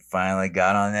 You finally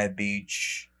got on that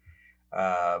beach.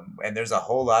 And there's a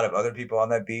whole lot of other people on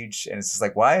that beach, and it's just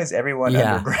like, why is everyone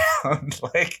underground?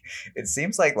 Like, it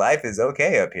seems like life is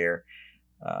okay up here.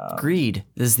 Greed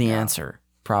is the answer,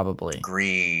 probably.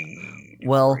 Greed.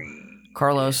 Well,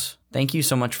 Carlos, thank you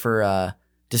so much for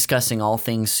discussing all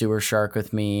things Sewer Shark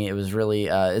with me. It was really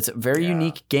it's a very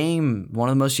unique game, one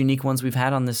of the most unique ones we've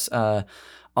had on this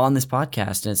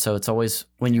podcast, and so it's always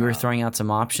when you were throwing out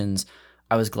some options,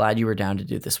 I was glad you were down to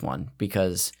do this one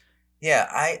because. Yeah,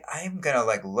 I'm gonna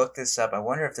look this up. I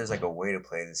wonder if there's a way to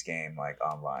play this game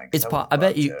online. I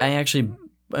bet you. I actually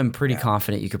am pretty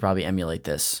confident you could probably emulate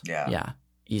this. Yeah,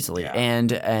 easily. Yeah.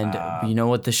 And you know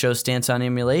what the show's stance on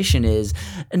emulation is?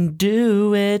 And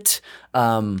do it.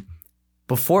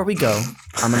 Before we go,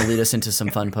 I'm gonna lead us into some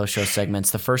fun post-show segments.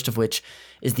 The first of which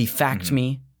is the Fact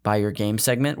Me by Your Game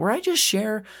segment, where I just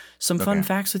share some fun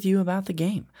facts with you about the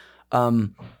game.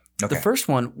 The first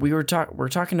one we're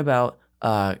talking about.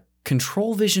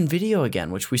 Control Vision Video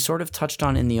again, which we sort of touched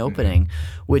on in the opening,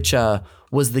 which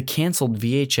was the canceled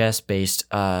VHS-based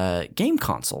game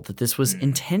console that this was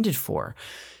intended for.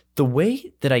 The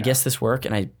way that I guess this worked,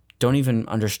 and I don't even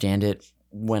understand it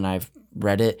when I've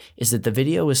read it, is that the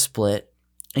video was split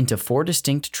into 4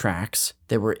 distinct tracks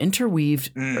that were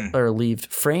interweaved or leaved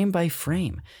frame by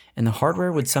frame, and the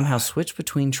hardware would somehow switch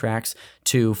between tracks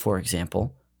to, for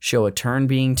example, show a turn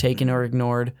being taken or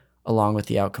ignored along with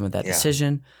the outcome of that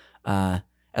decision.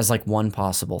 As one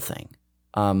possible thing.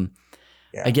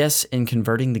 I guess in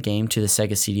converting the game to the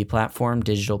Sega CD platform,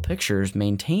 Digital Pictures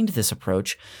maintained this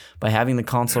approach by having the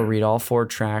console read all 4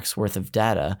 tracks worth of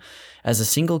data as a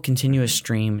single continuous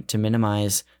stream to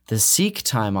minimize the seek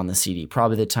time on the CD,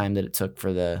 probably the time that it took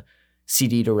for the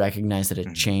CD to recognize that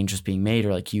a change was being made,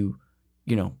 or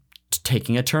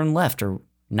taking a turn left or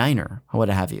niner or what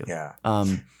have you. Yeah.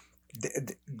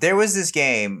 There was this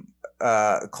game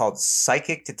called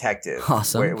Psychic Detective.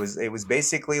 Awesome. Where it was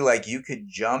basically you could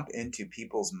jump into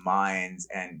people's minds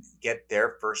and get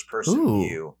their first person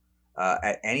view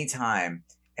at any time,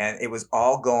 and it was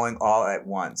all going all at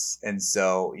once. And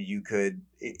so you could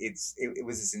it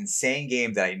was this insane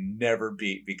game that I never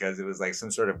beat because it was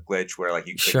some sort of glitch where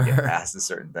you couldn't get past a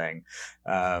certain thing.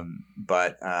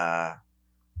 But I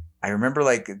remember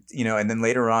and then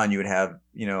later on you would have,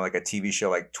 a TV show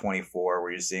like 24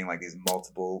 where you're seeing these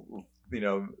multiple,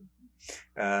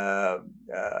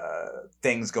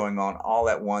 things going on all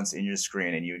at once in your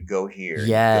screen, and you would go here,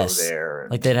 yes, and go there.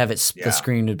 And, they'd have it, the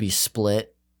screen would be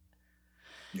split.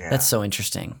 Yeah. That's so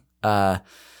interesting.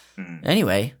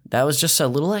 Anyway, that was just a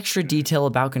little extra detail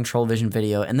about Control Vision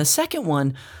Video. And the second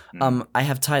one, I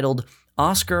have titled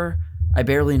Oscar, I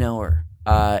Barely Know Her.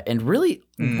 And really,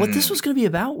 what this was going to be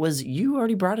about was, you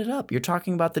already brought it up. You're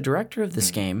talking about the director of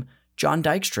this game, John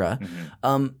Dykstra,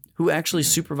 who actually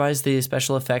supervised the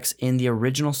special effects in the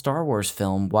original Star Wars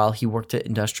film while he worked at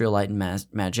Industrial Light and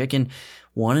Magic, and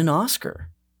won an Oscar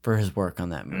for his work on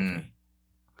that movie.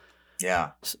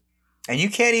 Yeah. And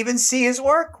you can't even see his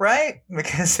work, right?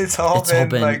 Because it's all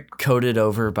been coded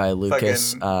over by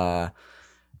Lucas and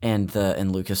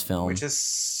Lucasfilm. Which is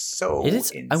so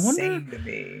insane to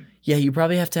me. Yeah, you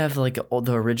probably have to have all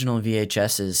the original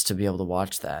VHSs to be able to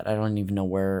watch that. I don't even know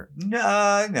where.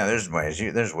 No, there's ways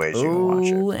you can watch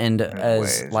it. And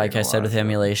as I said with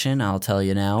emulation, I'll tell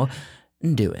you now,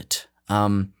 do it.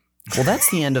 Well, that's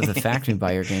the end of the Fact Me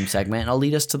by Your Game segment, and I'll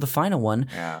lead us to the final one,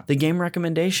 the game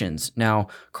recommendations. Now,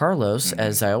 Carlos,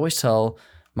 as I always tell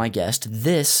my guest,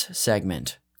 this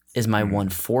segment is my one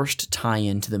forced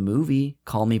tie-in to the movie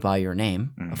Call Me By Your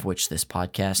Name, of which this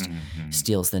podcast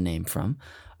steals the name from.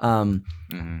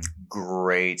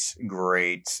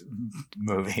 great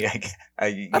movie. I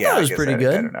thought it was pretty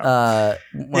good.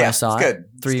 When I saw it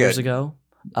 3 years ago.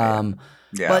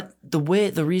 But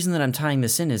the reason that I'm tying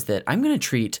this in is that I'm going to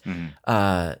treat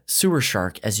Sewer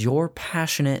Shark as your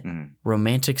passionate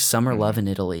romantic summer love in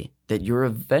Italy that you're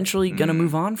eventually going to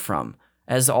move on from,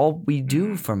 as all we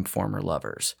do from former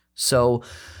lovers. So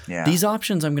these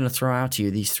options I'm going to throw out to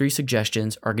you, these 3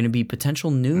 suggestions, are going to be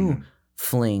potential new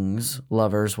flings,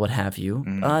 lovers, what have you,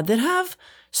 that have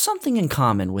something in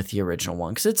common with the original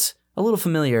one, because it's a little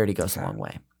familiarity goes a long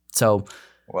way. So,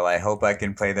 well, I hope I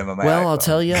can play them on my Well, iPhone. I'll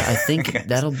tell you, I think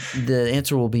the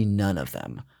answer will be none of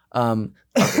them.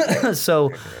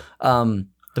 So,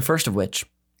 the first of which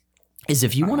is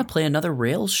if you want to play another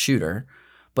Rails shooter,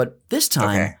 but this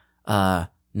time,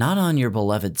 not on your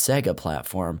beloved Sega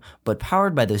platform, but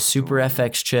powered by the Super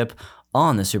FX chip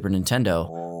on the Super Nintendo,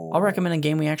 I'll recommend a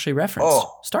game we actually referenced,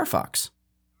 Star Fox.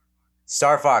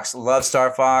 Star Fox, love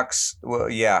Star Fox. Well,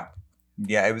 yeah,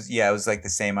 it was like the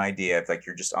same idea. It's like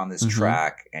you're just on this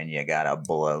track and you gotta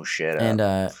blow shit up.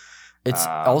 And it's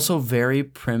also very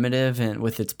primitive and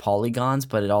with its polygons,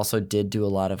 but it also did do a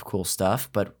lot of cool stuff.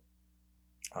 But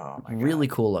really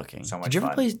cool looking. So much Did you ever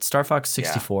fun. play Star Fox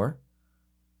 64?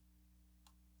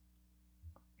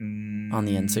 On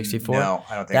the N64? No,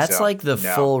 I don't think so. That's like the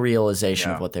full realization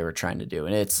of what they were trying to do.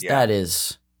 And that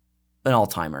is an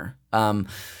all-timer. The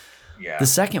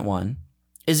second one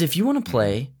is if you want to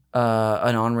play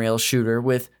an on-rails shooter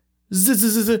with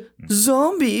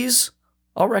zombies,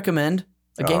 I'll recommend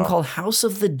a game called House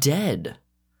of the Dead.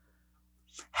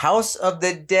 House of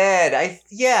the Dead. I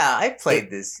played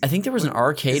this. I think there was an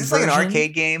arcade version. Is this like an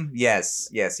arcade game? Yes.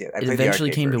 I It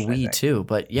eventually came to Wii too,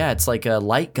 but yeah, it's like a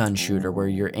light gun shooter where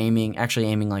you're aiming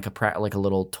like a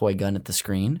little toy gun at the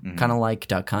screen, kind of like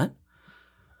Duck Hunt.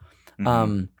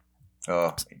 Duck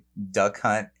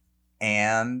Hunt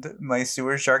and my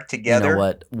Sewer Shark together. You know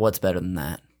what? What's better than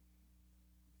that?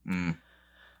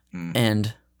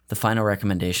 And the final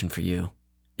recommendation for you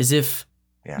is if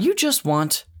you just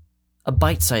want a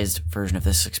bite-sized version of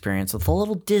this experience with a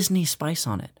little Disney spice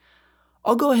on it,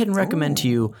 I'll go ahead and recommend to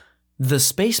you the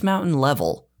Space Mountain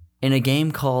level in a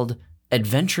game called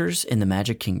Adventures in the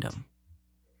Magic Kingdom.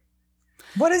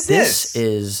 What is this? This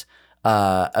is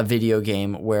a video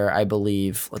game where I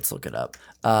believe, let's look it up.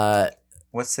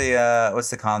 What's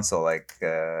the console like?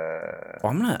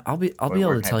 I'll be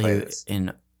able to tell you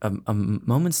in a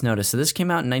moment's notice. So this came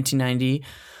out in 1990.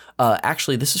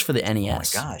 Actually, this is for the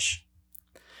NES. Oh my gosh.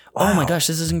 Wow. Oh my gosh,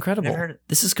 this is incredible.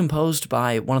 This is composed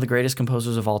by one of the greatest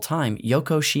composers of all time,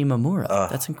 Yoko Shimomura.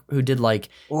 That's who did like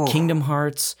Kingdom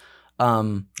Hearts.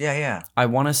 I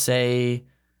want to say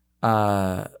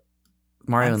Mario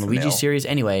and Luigi series.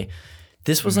 Anyway,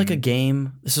 this was like a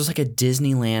game. This was like a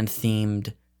Disneyland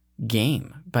themed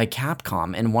game by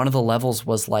Capcom, and one of the levels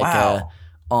was like an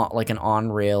on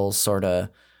rails sort of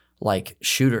like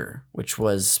shooter, which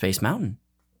was Space Mountain.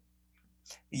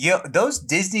 Those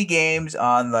Disney games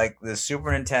on like the Super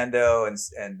Nintendo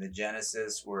and the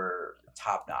Genesis were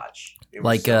top notch.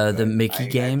 Like the Mickey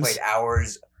games. I played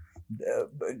hours.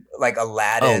 Like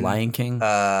Aladdin. Lion King.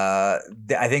 I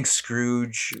think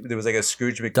Scrooge. There was like a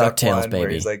Scrooge McDuck DuckTales, one baby. where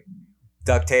he's like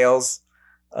DuckTales.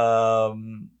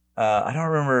 I don't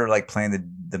remember like playing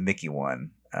the Mickey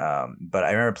one, but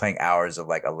I remember playing hours of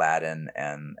like Aladdin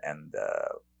and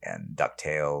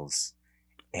DuckTales.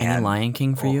 Any Lion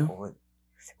King for you?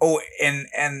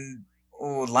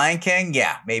 Lion King,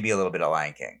 yeah, maybe a little bit of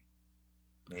Lion King.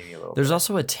 Maybe a little. There's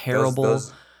also a terrible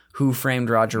Who Framed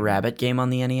Roger Rabbit game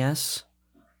on the NES.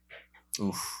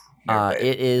 Oof.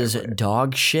 It is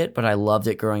dog shit, but I loved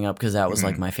it growing up because that was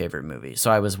like my favorite movie. So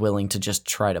I was willing to just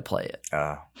try to play it.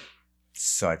 That's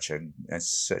such a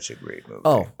great movie.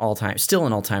 Oh, all time. Still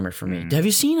an all-timer for me. Have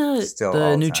you seen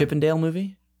the new Chippendale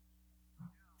movie?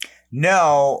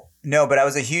 No, but I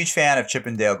was a huge fan of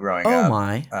Chippendale growing up. Oh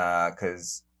my.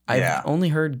 Because I've only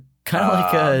heard kind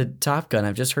of like Top Gun.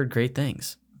 I've just heard great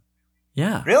things.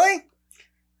 Yeah. Really?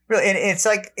 And it's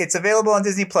like it's available on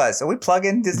Disney Plus. Are we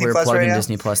plugging Disney Plus right now? We're plugging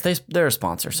Disney Plus. They're a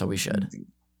sponsor, so we should.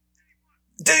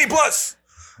 Disney Plus.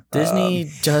 Disney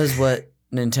does what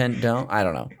Nintendo don't. I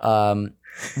don't know.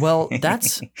 Well,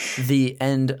 that's the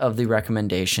end of the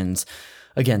recommendations.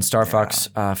 Again, Star Fox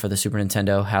for the Super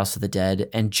Nintendo, House of the Dead,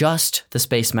 and just the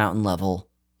Space Mountain level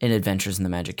in Adventures in the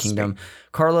Magic Kingdom.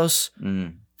 Carlos,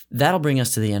 that'll bring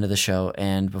us to the end of the show.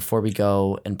 And before we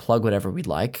go and plug whatever we'd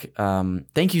like,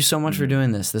 thank you so much for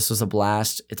doing this. This was a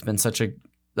blast. It's been such a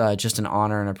just an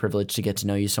honor and a privilege to get to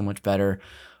know you so much better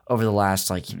over the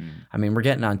last we're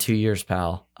getting on 2 years,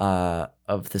 pal,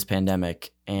 of this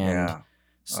pandemic. And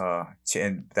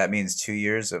And that means 2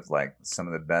 years of like some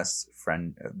of the best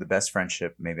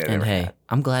friendship maybe I've And ever hey, had.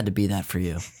 I'm glad to be that for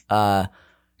you.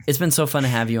 It's been so fun to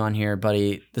have you on here,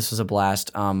 buddy. This was a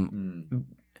blast.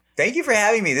 Thank you for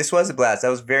having me. This was a blast. I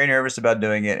was very nervous about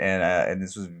doing it, and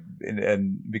this was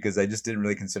and because I just didn't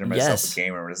really consider myself a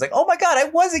gamer. It's like, oh my god, I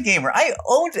was a gamer. I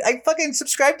fucking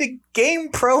subscribed to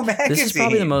GamePro magazine. This is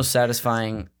probably the most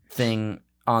satisfying thing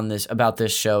about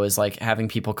this show is like having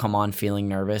people come on feeling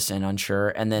nervous and unsure,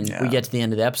 and then we get to the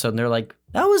end of the episode and they're like,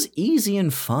 that was easy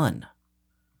and fun.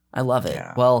 I love it.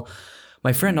 Yeah. Well,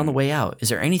 my friend, on the way out, is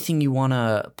there anything you want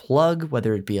to plug,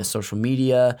 whether it be a social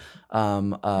media,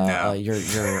 your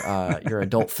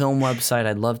adult film website?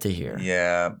 I'd love to hear.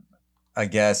 Yeah, I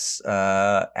guess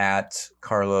at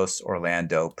Carlos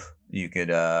Orlando. You could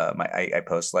I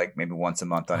post like maybe once a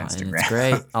month on Instagram. That's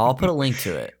great. I'll put a link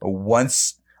to it.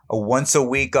 once a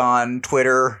week on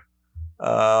Twitter,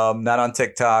 not on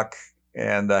TikTok.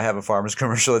 And I have a Farmers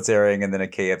commercial that's airing, and then a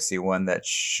KFC one that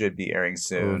should be airing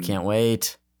soon. Ooh, can't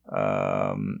wait.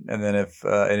 And then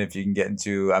if you can get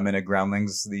into, I'm in a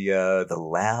Groundlings, the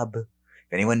lab.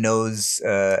 If anyone knows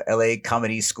LA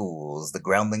Comedy Schools, the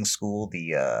Groundlings School,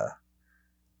 the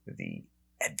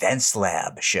Advanced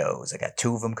Lab shows. I got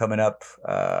 2 of them coming up,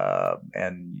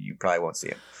 and you probably won't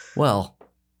see them. Well,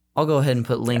 I'll go ahead and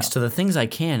put links to the things I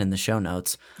can in the show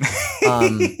notes.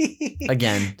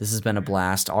 Again, this has been a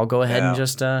blast. I'll go ahead and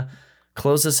just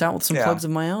close this out with some plugs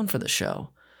of my own for the show.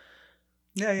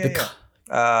 Thank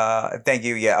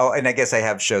you. Yeah. Oh, and I guess I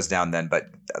have shows down then, but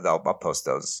I'll post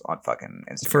those on fucking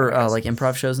Instagram. For like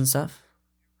improv shows and stuff?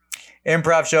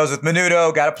 Improv shows with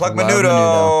Menudo. Gotta plug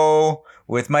Menudo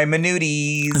with my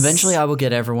Menudies. Eventually I will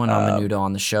get everyone on Menudo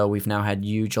on the show. We've now had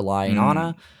you, July, and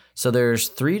Anna. So there's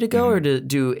 3 to go, or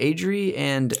do Adri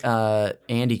and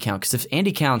Andy count? Because if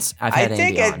Andy counts, I've had Andy on. I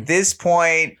think at this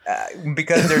point,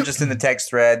 because they're just in the text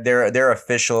thread, they're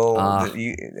official.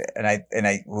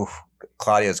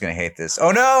 Claudio's gonna hate this.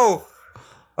 Oh no!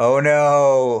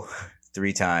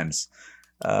 3 times.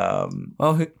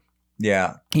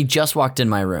 He just walked in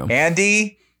my room.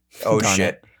 Andy. Oh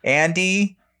shit!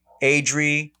 Andy,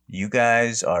 Adri, you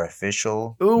guys are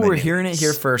official. Ooh, we're hearing it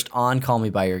here first on Call Me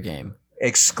by Your Game.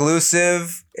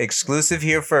 Exclusive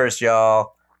here first,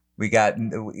 y'all. We got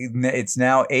it's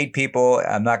now 8 people.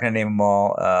 I'm not gonna name them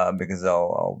all because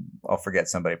I'll forget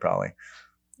somebody probably.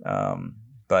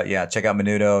 But yeah, check out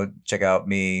Menudo. Check out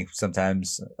me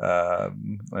sometimes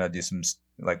when I do some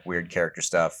like weird character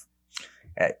stuff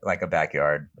at like a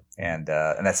backyard, and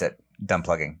that's it. Done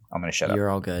plugging. I'm gonna shut up. You're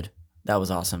all good. That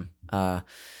was awesome.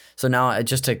 So now,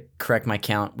 just to correct my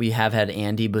count, we have had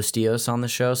Andy Bustillos on the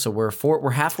show, so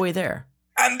we're halfway there.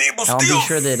 Andy Bustillos. I'll be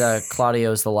sure that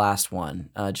Claudio's the last one,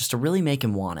 just to really make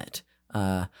him want it.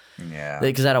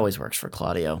 Because that always works for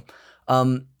Claudio.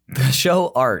 The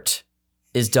show art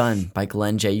is done by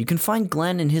Glenn J. You can find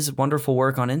Glenn and his wonderful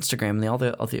work on Instagram and all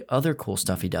the other cool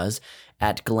stuff he does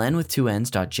at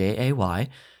glenn.jay.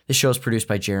 This show is produced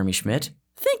by Jeremy Schmidt.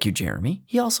 Thank you, Jeremy.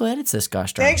 He also edits this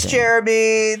gosh darn Thanks, thing.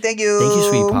 Jeremy. Thank you. Thank you,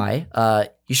 Sweet Pie.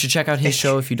 You should check out his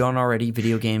show if you don't already,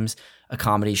 Video Games, a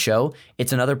Comedy Show.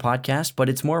 It's another podcast, but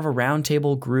it's more of a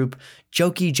roundtable group,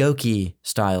 jokey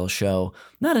style show.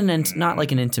 Not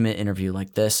like an intimate interview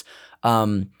like this.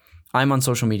 I'm on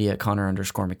social media at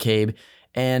Connor_McCabe.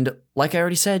 And like I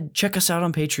already said, check us out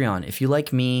on Patreon. If you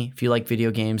like me, if you like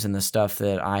video games and the stuff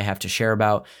that I have to share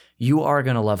about, you are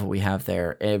going to love what we have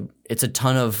there. It's a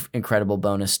ton of incredible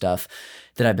bonus stuff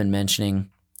that I've been mentioning.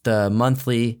 The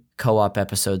monthly co-op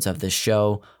episodes of this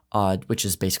show, which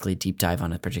is basically a deep dive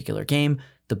on a particular game.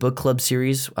 The book club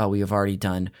series, we have already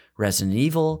done Resident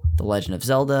Evil, The Legend of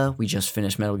Zelda. We just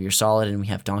finished Metal Gear Solid, and we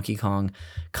have Donkey Kong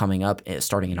coming up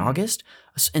starting in August,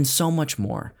 and so much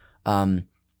more.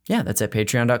 That's at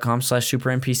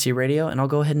patreon.com/supernpcradio. And I'll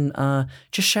go ahead and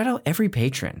just shout out every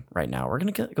patron right now. We're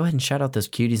going to go ahead and shout out those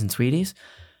cuties and sweeties.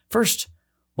 First,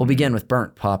 we'll begin with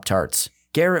Burnt Pop-Tarts.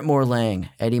 Garrett Morlang,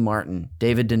 Eddie Martin,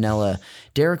 David Danella,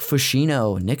 Derek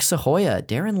Fushino, Nick Sahoya,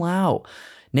 Darren Lau,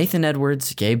 Nathan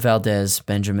Edwards, Gabe Valdez,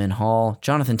 Benjamin Hall,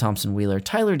 Jonathan Thompson Wheeler,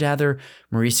 Tyler Dather,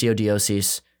 Mauricio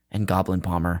Diosis, and Goblin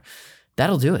Bomber.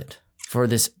 That'll do it for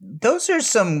this. Those are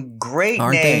some great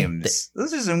names.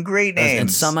 Those are some great names. And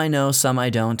some I know, some I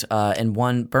don't. And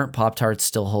one, Burnt Pop-Tarts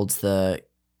still holds the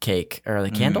cake or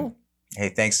the candle. Hey,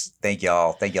 thanks. Thank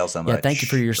y'all. Thank y'all so much. Yeah, thank you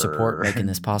for your support making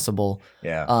this possible.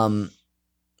 Yeah.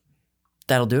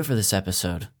 That'll do it for this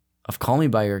episode of Call Me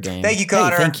by Your Game. Thank you,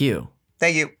 Connor. Hey, thank you.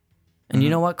 Thank you. And you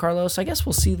know what, Carlos? I guess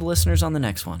we'll see the listeners on the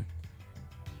next one.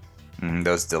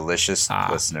 Those delicious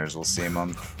listeners. We'll see them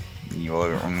on.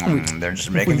 They're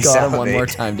just making me got them salivate. one more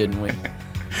time, didn't we?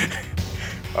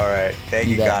 All right. Thank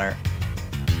you, Connor.